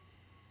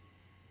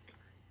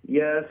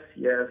 Yes.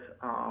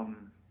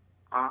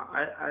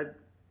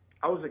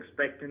 I was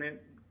expecting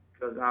it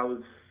because I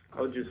was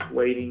just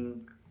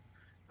waiting.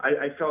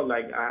 I felt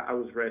like I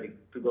was ready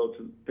to go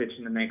to pitch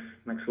in the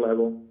next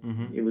level.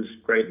 Mm-hmm. It was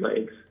Great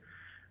Lakes,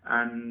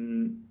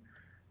 and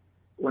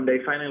when they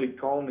finally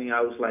told me,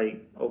 I was like,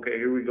 okay,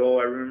 here we go.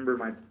 I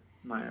remember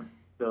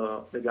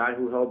the guy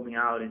who helped me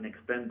out in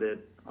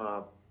extended,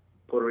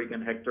 Puerto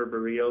Rican Hector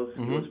Barrios.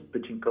 Mm-hmm. He was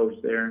pitching coach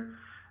there,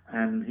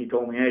 and he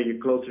told me, "Hey, you're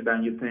closer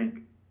than you think."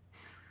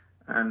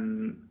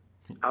 And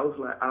I was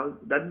like,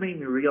 that made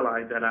me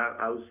realize that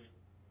I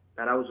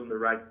was on the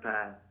right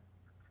path.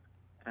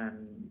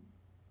 And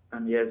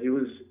yes, it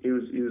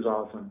was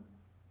awesome.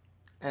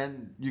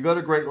 And you go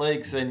to Great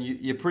Lakes, and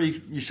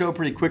you show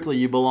pretty quickly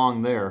you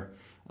belong there.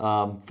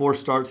 4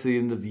 starts at the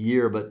end of the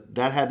year, but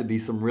that had to be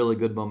some really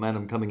good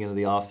momentum coming into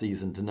the off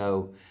season to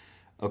know,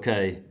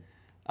 okay,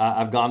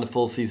 I've gone to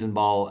full season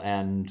ball,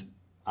 and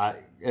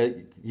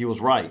he was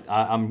right.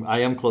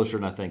 I am closer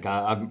than I think.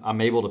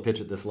 I'm able to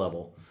pitch at this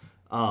level.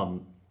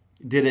 Was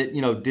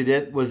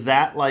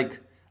that like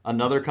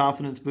another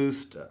confidence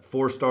boost?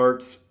 4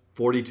 starts,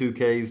 42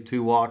 Ks,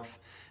 2 walks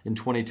in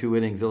 22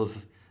 innings.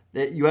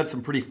 You had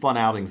some pretty fun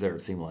outings there,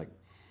 it seemed like.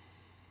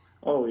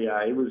 Oh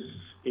yeah, it was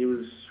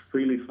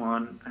really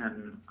fun,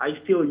 and I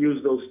still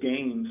use those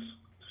games.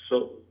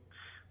 So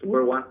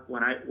where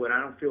when I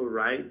don't feel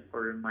right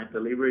or my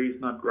delivery is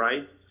not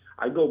right,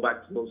 I go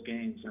back to those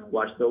games and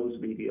watch those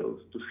videos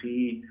to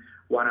see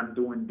what I'm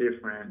doing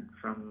different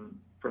from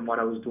what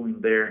I was doing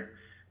there,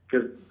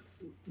 because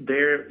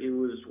there it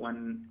was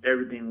when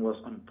everything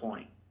was on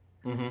point.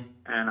 Mm-hmm.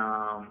 And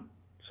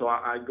so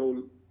I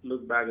go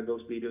look back at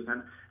those videos,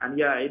 and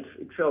yeah, it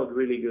felt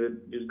really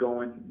good just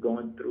going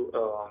through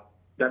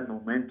that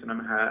momentum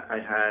I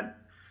had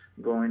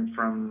going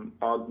from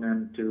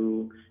Ogden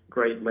to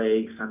Great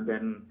Lakes and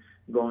then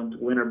going to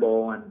Winter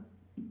Bowl and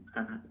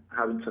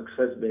having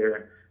success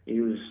there.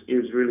 It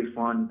was really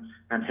fun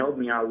and helped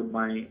me out with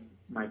my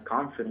my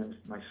confidence,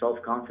 my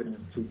self-confidence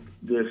to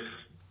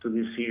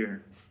this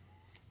year.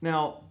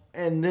 Now,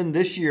 and then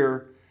this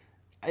year,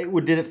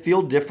 did it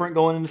feel different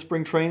going into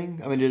spring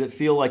training? I mean, did it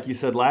feel like you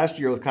said last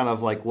year was kind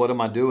of like, what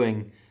am I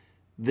doing?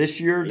 This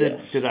year,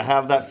 Yes. did I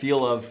have that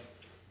feel of,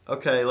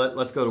 okay,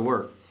 let's go to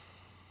work?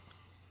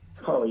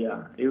 Oh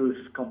yeah, it was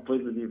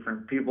completely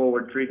different. People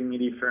were treating me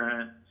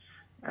different,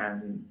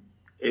 and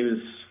it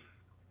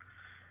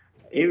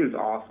was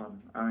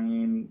awesome. I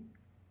mean,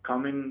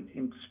 coming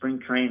into spring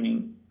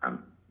training,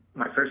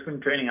 my first spring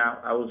training,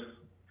 I was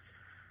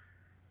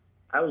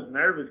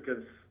nervous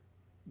because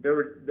they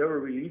were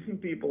releasing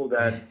people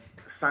that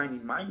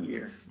signed in my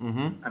year,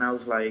 Mm-hmm. and I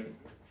was like,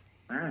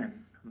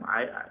 man,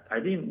 I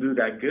didn't do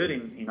that good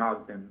in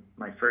Ogden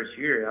my first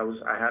year.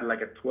 I had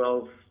like a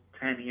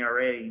 12-10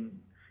 ERA in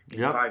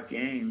Yep. 5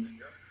 games,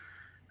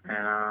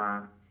 and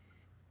I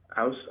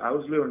was a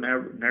little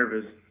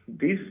nervous.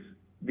 This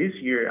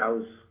year I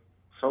was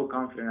so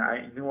confident.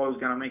 I knew I was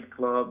gonna make a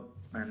club,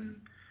 and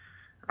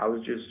I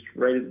was just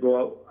ready to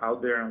go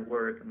out there and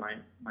work. My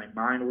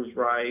mind was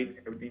right.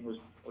 Everything was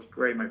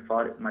great.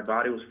 My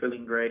body was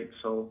feeling great.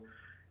 So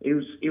it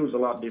was a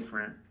lot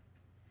different.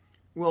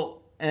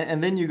 Well,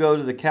 and then you go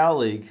to the Cal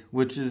League,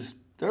 which is,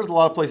 there's a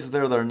lot of places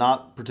there that are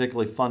not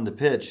particularly fun to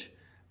pitch,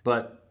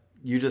 but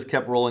you just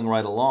kept rolling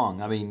right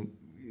along. I mean,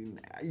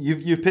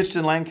 you've pitched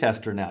in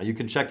Lancaster now. You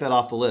can check that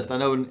off the list. I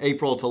know in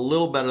April it's a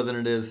little better than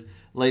it is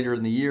later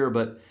in the year,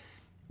 but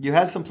you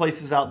had some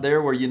places out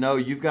there where you've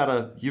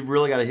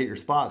really got to hit your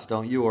spots,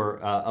 don't you? Or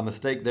a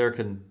mistake there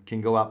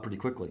can go out pretty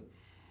quickly.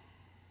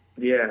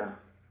 Yeah,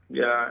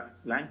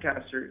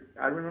 Lancaster.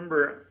 I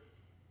remember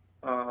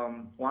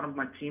one of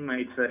my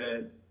teammates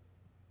said,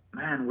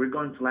 "Man, we're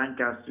going to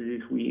Lancaster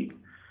this week,"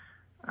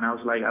 and I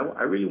was like,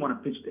 "I really want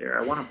to pitch there.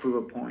 I want to prove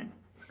a point."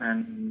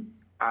 And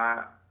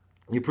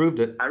You proved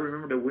it. I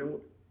remember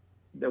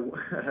the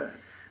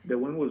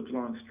wind was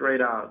blowing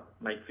straight out,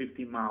 like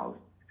 50 miles,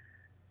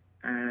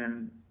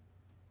 and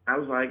I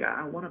was like,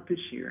 I want to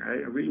pitch here.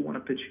 I really want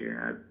to pitch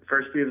here.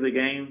 First pitch of the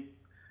game,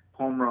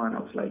 home run. I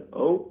was like,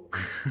 oh,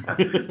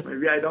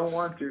 maybe I don't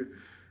want to.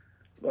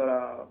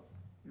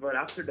 But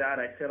after that,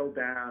 I settled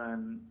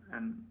down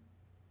and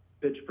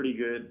pitched pretty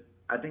good.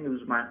 I think it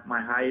was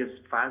my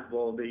highest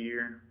fastball of the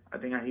year. I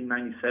think I hit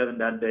 97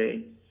 that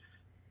day,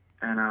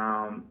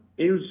 and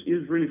it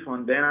was really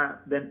fun.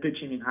 Then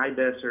pitching in High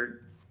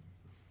Desert,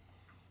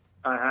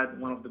 I had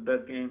one of the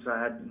best games I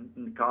had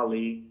in the Cal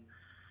League,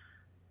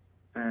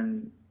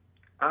 and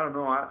I don't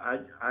know.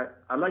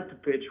 I like to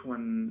pitch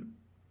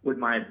with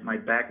my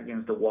back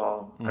against the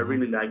wall. Mm-hmm. I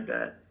really like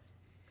that.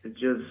 It's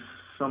just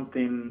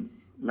something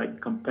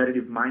like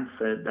competitive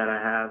mindset that I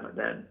have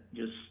that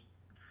just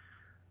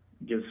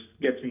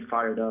gets me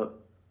fired up.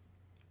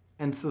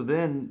 And so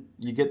then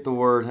you get the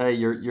word, hey,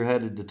 you're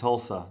headed to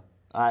Tulsa.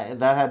 That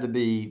had to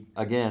be,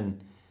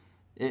 again,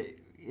 it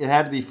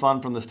had to be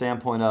fun from the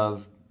standpoint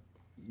of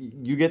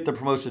you get the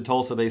promotion to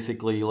Tulsa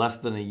basically less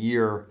than a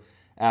year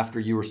after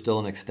you were still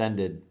an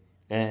extended,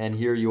 and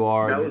here you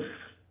are. Go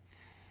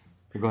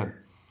ahead.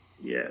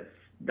 Yes,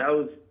 that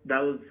was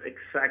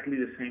exactly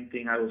the same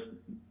thing I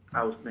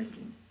was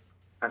thinking.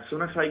 As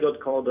soon as I got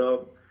called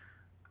up,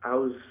 I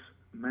was,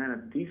 man,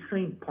 at this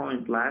same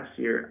point last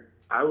year,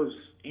 I was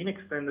in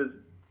extended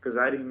because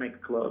I didn't make a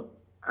club,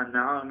 and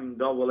now I'm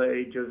in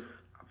AA, just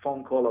a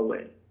phone call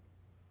away.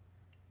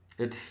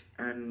 It's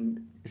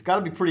got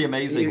to be pretty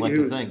amazing,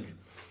 to think.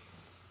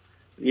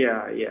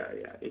 Yeah.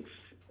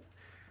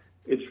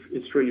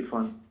 It's really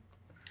fun.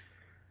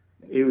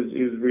 It was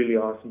really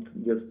awesome to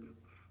just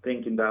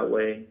think in that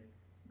way,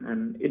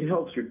 and it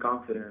helps your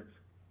confidence.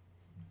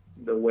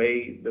 The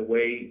way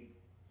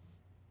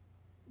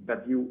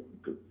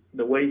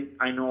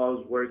I know I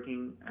was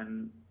working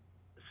and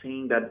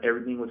seeing that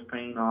everything was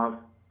paying off,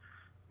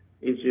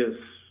 it's just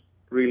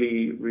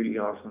really, really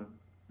awesome.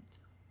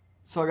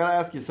 So I got to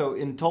ask you, so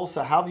in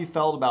Tulsa, how have you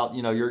felt about,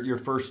 your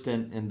first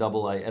stint in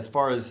AA? As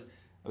far as,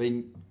 I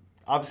mean,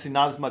 obviously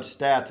not as much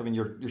stats. I mean,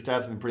 your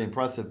stats have been pretty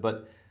impressive,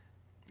 but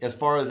as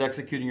far as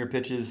executing your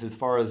pitches, as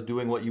far as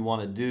doing what you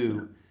want to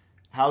do,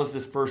 how has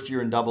this first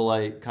year in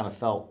AA kind of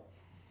felt?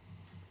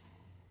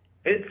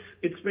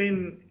 It's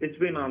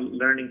been a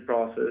learning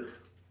process,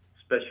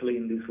 especially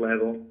in this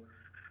level.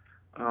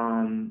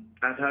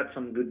 I've had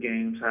some good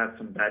games, I had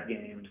some bad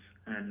games,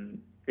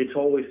 and it's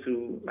always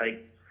to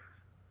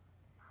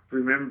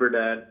remember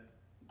that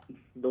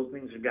those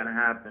things are gonna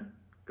happen.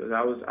 Because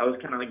I was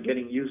kind of like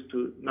getting used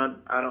to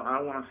I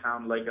don't want to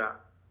sound like a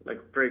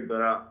prick,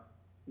 but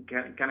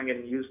kind of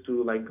getting used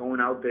to like going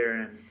out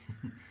there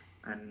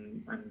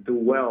and do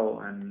well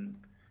and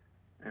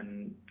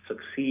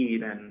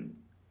succeed, and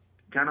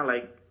kind of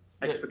like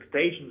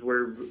expectations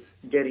were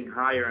getting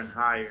higher and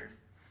higher.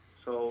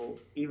 So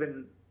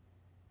even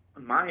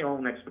my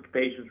own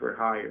expectations were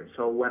higher.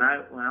 So when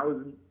I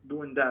was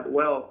doing that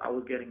well, I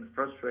was getting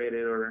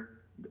frustrated or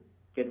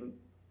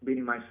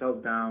beating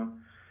myself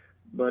down.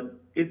 But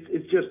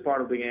it's just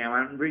part of the game.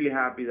 I'm really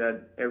happy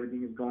that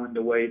everything is going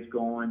the way it's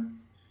going,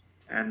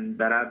 and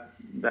that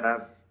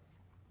I've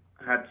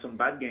had some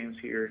bad games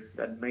here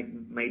that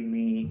made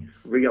me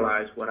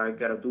realize what I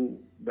gotta do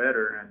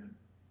better,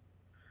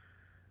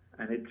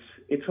 and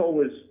it's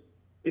always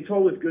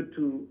good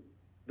to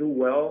do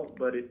well,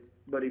 but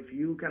if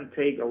you can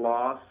take a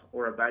loss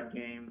or a bad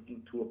game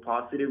into a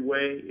positive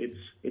way,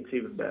 it's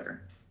even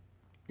better.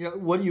 Yeah,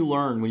 what do you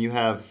learn when you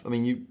have? I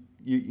mean,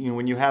 you know,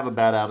 when you have a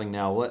bad outing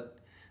now, what?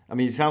 I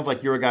mean, it sounds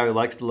like you're a guy who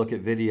likes to look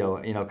at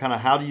video. You know, kind of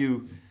how do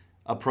you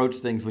approach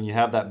things when you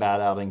have that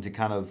bad outing to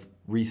kind of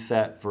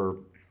reset for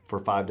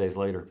 5 days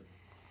later?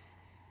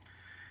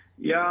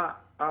 Yeah,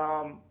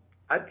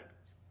 I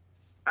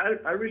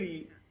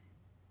really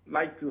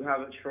like to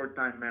have a short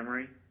time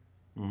memory,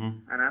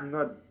 and I'm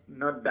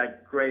not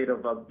that great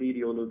of a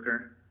video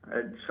looker.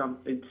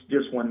 It's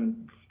just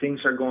when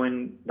things are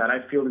going that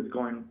I feel is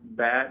going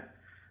bad,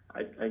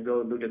 I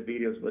go look at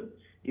videos. But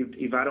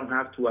if I don't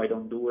have to, I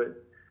don't do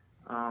it.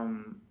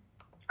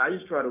 I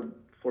just try to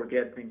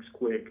forget things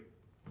quick.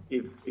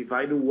 If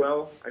I do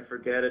well, I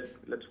forget it.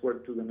 Let's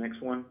work to the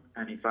next one.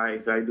 And if I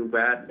do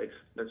bad,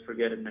 let's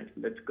forget it.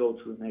 Let's go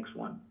to the next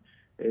one.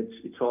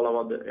 It's all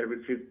about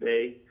every fifth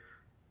day.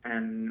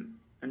 And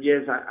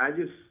yes, I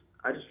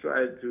just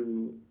try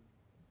to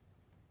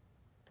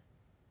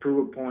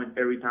prove a point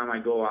every time I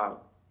go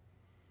out.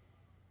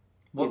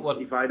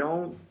 If I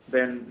don't,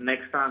 then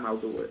next time I'll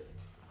do it.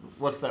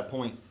 What's that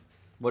point?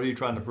 What are you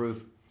trying to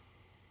prove?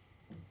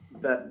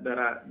 That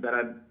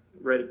I'm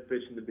ready to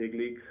pitch in the big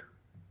leagues.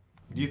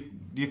 Do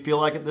you feel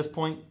like at this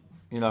point,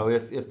 you know,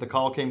 if the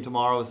call came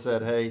tomorrow and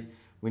said, hey,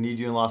 we need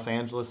you in Los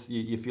Angeles,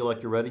 you feel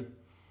like you're ready?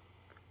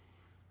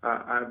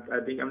 I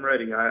think I'm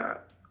ready. I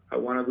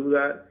want to do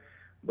that,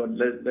 but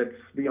let's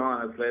be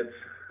honest.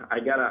 I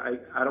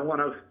don't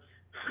want to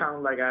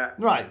sound like I.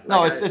 Right.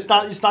 No, it's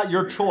not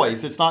your choice.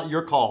 It's not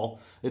your call.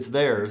 It's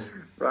theirs.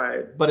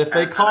 Right. But if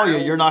they call you,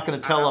 you're not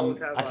going to tell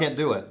them I can't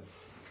do it.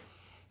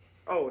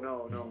 Oh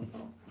no.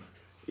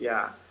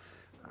 Yeah,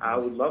 I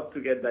would love to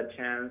get that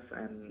chance,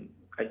 and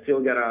I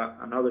still got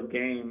another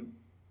game.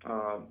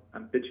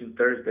 I'm pitching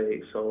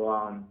Thursday,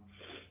 so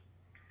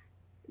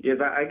yes,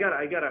 I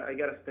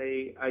gotta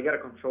stay. I gotta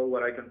control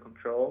what I can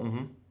control.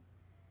 Mm-hmm.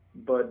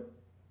 But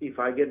if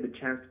I get the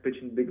chance to pitch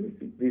in the big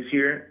league this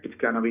year, it's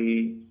gonna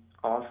be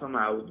awesome.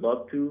 I would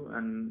love to,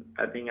 and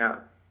I think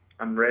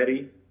I'm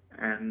ready.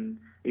 And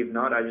if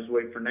not, I just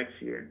wait for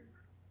next year.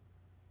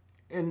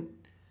 And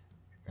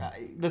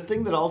the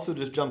thing that also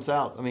just jumps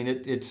out, I mean,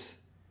 it's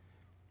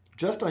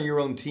just on your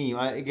own team.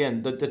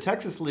 Again, the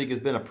Texas League has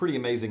been a pretty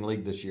amazing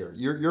league this year.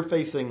 You're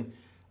facing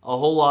a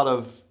whole lot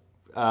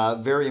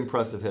of very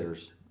impressive hitters,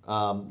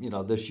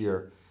 this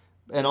year.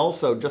 And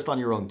also just on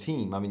your own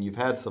team. I mean, you've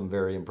had some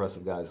very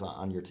impressive guys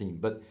on your team.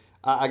 But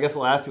I guess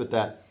I'll ask you with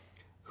that.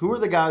 Who are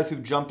the guys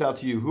who've jumped out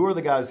to you? Who are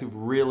the guys who've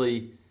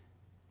really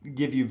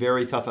give you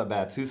very tough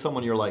at-bats? Who's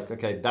someone you're like,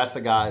 okay, that's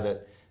a guy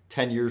that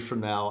 10 years from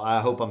now,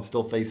 I hope I'm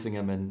still facing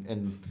him,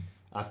 and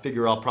I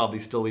figure I'll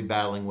probably still be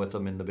battling with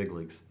him in the big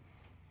leagues?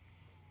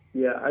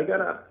 Yeah,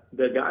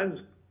 the guy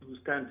who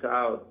stands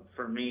out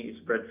for me is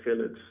Brett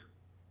Phillips.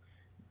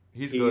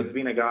 He's good. He's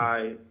been a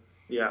guy,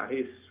 yeah,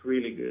 he's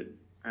really good.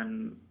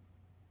 And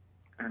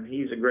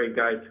he's a great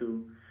guy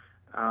too.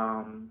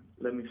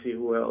 Let me see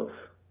who else.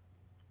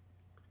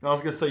 I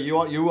was gonna say you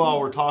all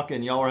were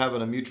talking. Y'all were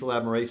having a mutual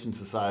admiration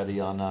society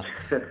on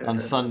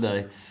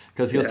Sunday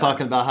because he was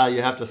talking about how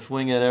you have to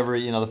swing it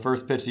every the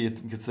first pitch so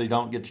you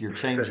don't get to your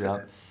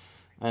changeup,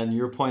 and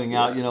you're pointing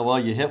out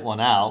you hit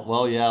one out.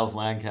 Well, yeah, it was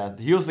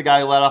Lancaster. He was the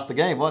guy who led off the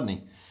game, wasn't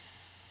he?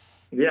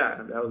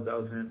 Yeah, that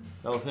was him.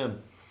 That was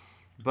him.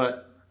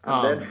 But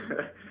and then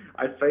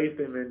I faced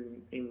him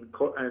in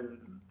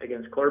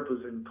against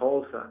Corpus in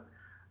Tulsa,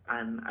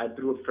 and I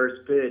threw a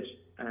first pitch,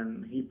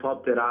 and he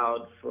popped it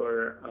out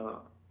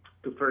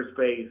to first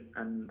base,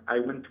 and I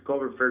went to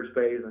cover first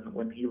base, and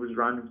when he was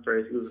running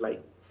first, he was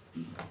like,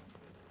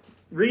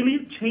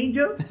 "Really,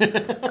 changeup?"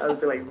 I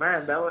was like,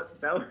 "Man, that was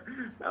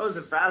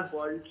a fastball.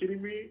 Are you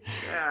kidding me?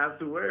 Yeah, I have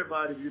to worry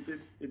about it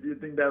if you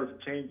think that was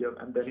a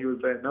changeup." And then he was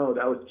like, "No,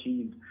 that was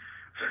cheese."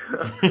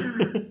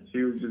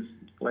 He was just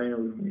playing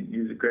with me.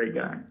 He's a great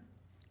guy.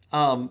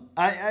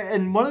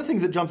 And one of the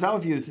things that jumps out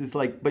with you is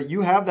like, but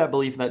you have that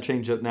belief in that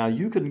changeup now.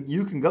 You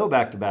can go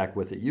back to back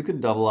with it. You can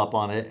double up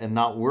on it and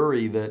not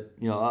worry that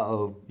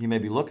he may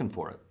be looking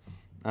for it.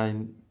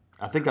 I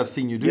think I've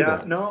seen you do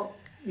that.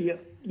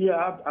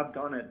 I've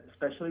done it.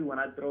 Especially when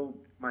I throw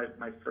when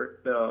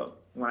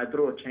I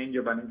throw a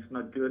changeup and it's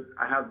not good,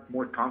 I have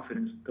more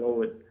confidence to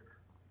throw it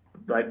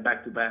right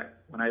back to back.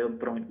 When I don't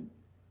throw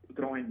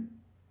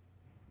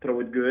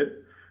it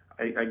good,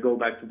 I go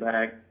back to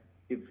back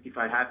if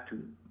I have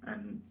to.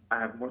 And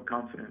I have more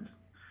confidence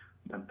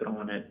than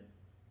throwing it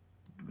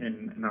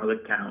in another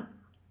count.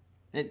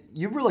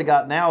 You've really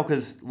got now,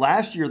 because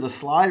last year the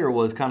slider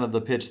was kind of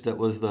the pitch that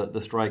was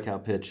the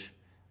strikeout pitch.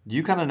 Do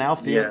you kind of now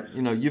feel, yes.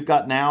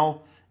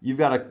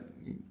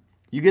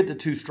 You get to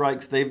two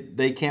strikes,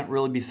 they can't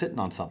really be sitting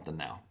on something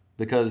now,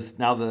 because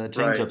now the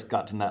changeup's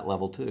gotten to that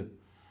level too.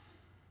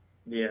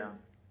 Yeah.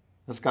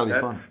 That's got to be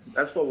fun.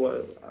 That's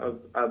what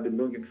I've been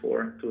looking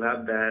for, to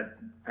have that.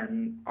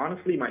 And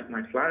honestly, my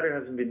slider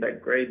hasn't been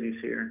that great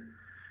this year,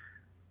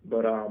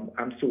 but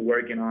I'm still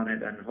working on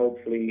it, and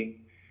hopefully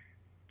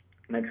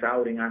next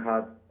outing I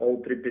have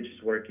all 3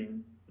 pitches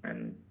working,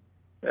 and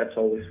that's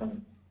always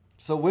fun.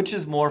 So which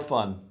is more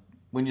fun?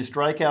 When you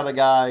strike out a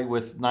guy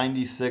with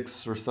 96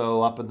 or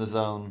so up in the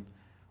zone,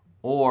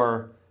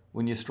 or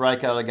when you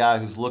strike out a guy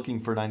who's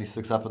looking for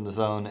 96 up in the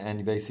zone and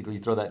you basically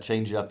throw that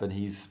changeup and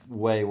he's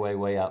way, way,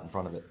 way out in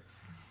front of it?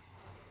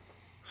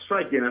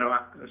 Striking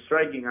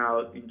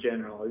out in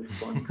general is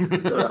fun.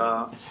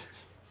 But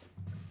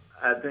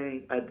I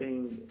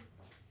think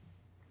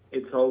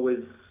it's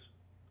always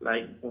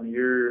like when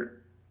you're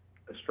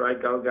a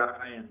strikeout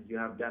guy and you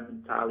have that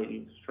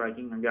mentality,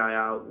 striking a guy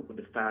out with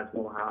the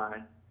fastball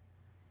high,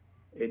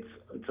 it's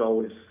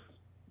always,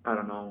 I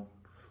don't know,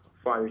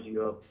 fires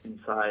you up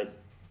inside.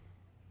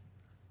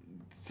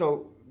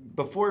 So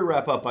before we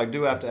wrap up, I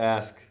do have to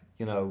ask,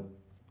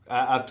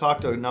 I've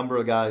talked to a number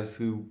of guys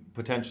who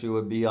potentially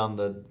would be on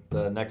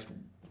the next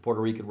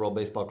Puerto Rican World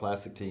Baseball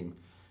Classic team.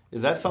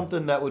 Is that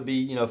something that would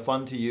be,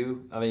 fun to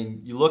you? I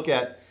mean, you look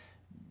at,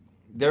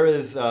 there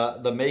is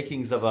the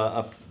makings of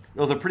it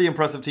was a pretty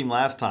impressive team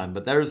last time,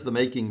 but there's the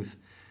makings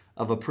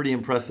of a pretty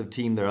impressive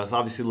team there. It's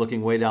obviously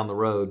looking way down the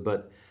road,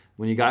 but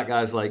when you got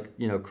guys like,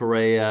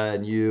 Correa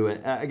and you,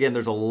 and again,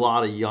 there's a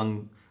lot of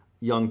young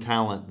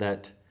talent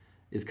that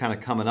is kind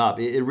of coming up.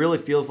 It really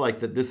feels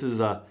like that this is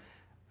a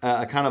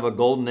kind of a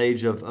golden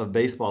age of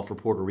baseball for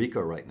Puerto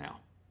Rico right now.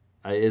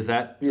 Is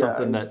that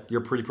something that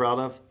you're pretty proud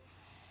of?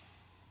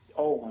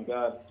 Oh my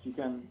God,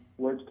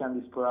 words can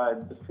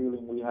describe the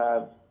feeling we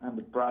have and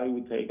the pride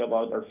we take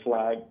about our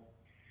flag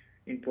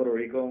in Puerto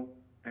Rico,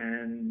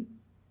 and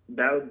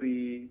that would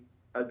be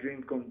a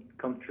dream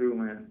come true,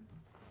 man.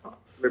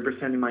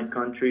 Representing my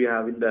country,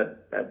 having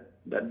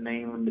that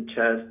name on the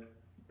chest,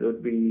 it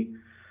would be,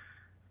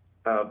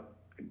 I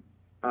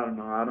don't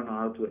know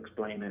how to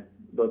explain it,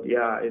 but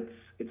yeah,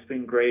 it's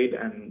been great,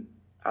 and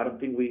I don't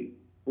think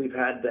we've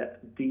had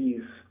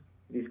these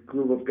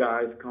group of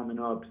guys coming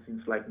up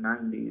since like the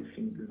 90s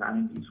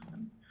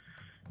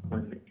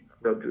when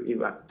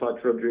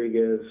Pudge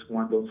Rodriguez,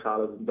 Juan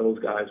Gonzalez, and those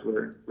guys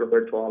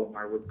Roberto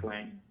Alomar were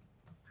playing.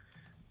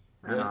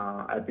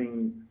 Yeah. I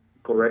think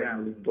Correa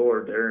and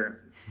Lindor,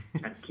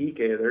 and Kike,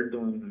 they're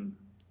doing.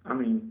 I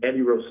mean,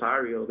 Eddie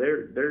Rosario,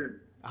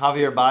 they're.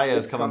 Javier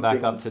Baez coming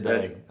back up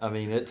today. I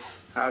mean, it's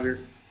Javier.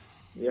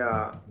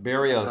 Yeah.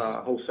 Barrios.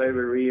 Jose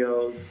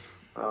Berrios,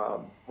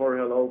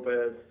 Jorge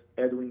Lopez,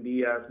 Edwin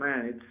Diaz.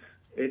 Man,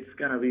 it's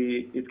gonna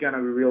be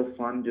real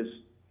fun just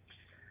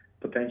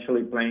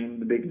potentially playing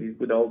the big league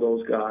with all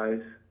those guys,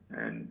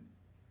 and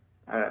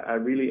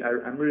I'm really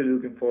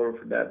looking forward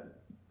for that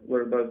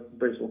World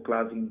Baseball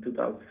Classic in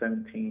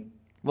 2017.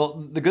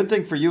 Well, the good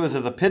thing for you is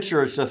as a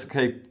pitcher, it's just,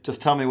 okay, just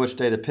tell me which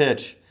day to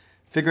pitch.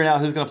 Figuring out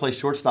who's going to play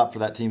shortstop for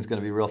that team is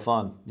going to be real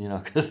fun,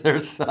 because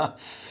there's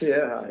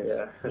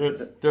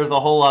there's a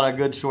whole lot of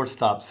good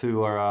shortstops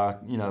who are,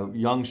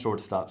 young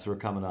shortstops who are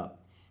coming up.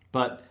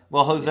 But,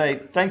 well,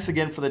 Jose, thanks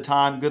again for the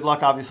time. Good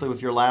luck, obviously,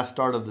 with your last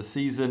start of the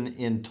season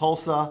in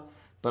Tulsa.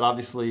 But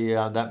obviously,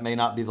 that may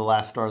not be the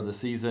last start of the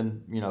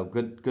season.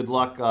 Good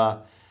luck,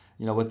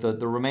 with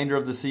the remainder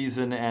of the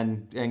season,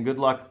 and good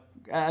luck.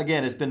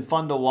 Again, it's been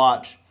fun to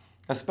watch,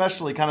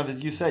 especially kind of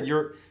as you said,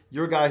 you're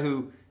a guy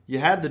who you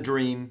had the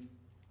dream,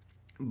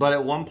 but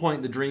at one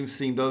point the dream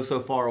seemed oh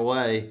so far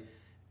away,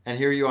 and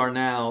here you are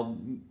now.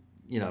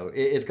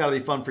 It's got to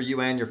be fun for you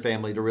and your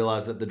family to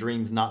realize that the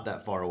dream's not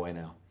that far away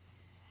now.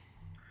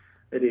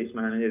 It is,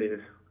 man. It is.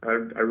 I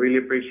really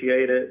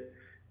appreciate it,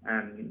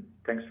 and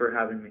thanks for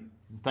having me.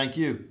 Thank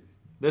you.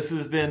 This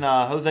has been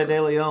Jose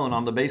De Leon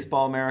on the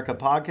Baseball America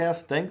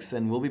podcast. Thanks,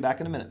 and we'll be back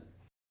in a minute.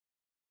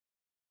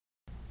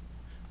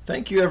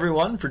 Thank you,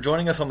 everyone, for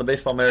joining us on the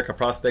Baseball America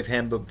Prospect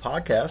Handbook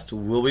podcast.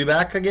 We'll be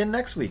back again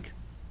next week.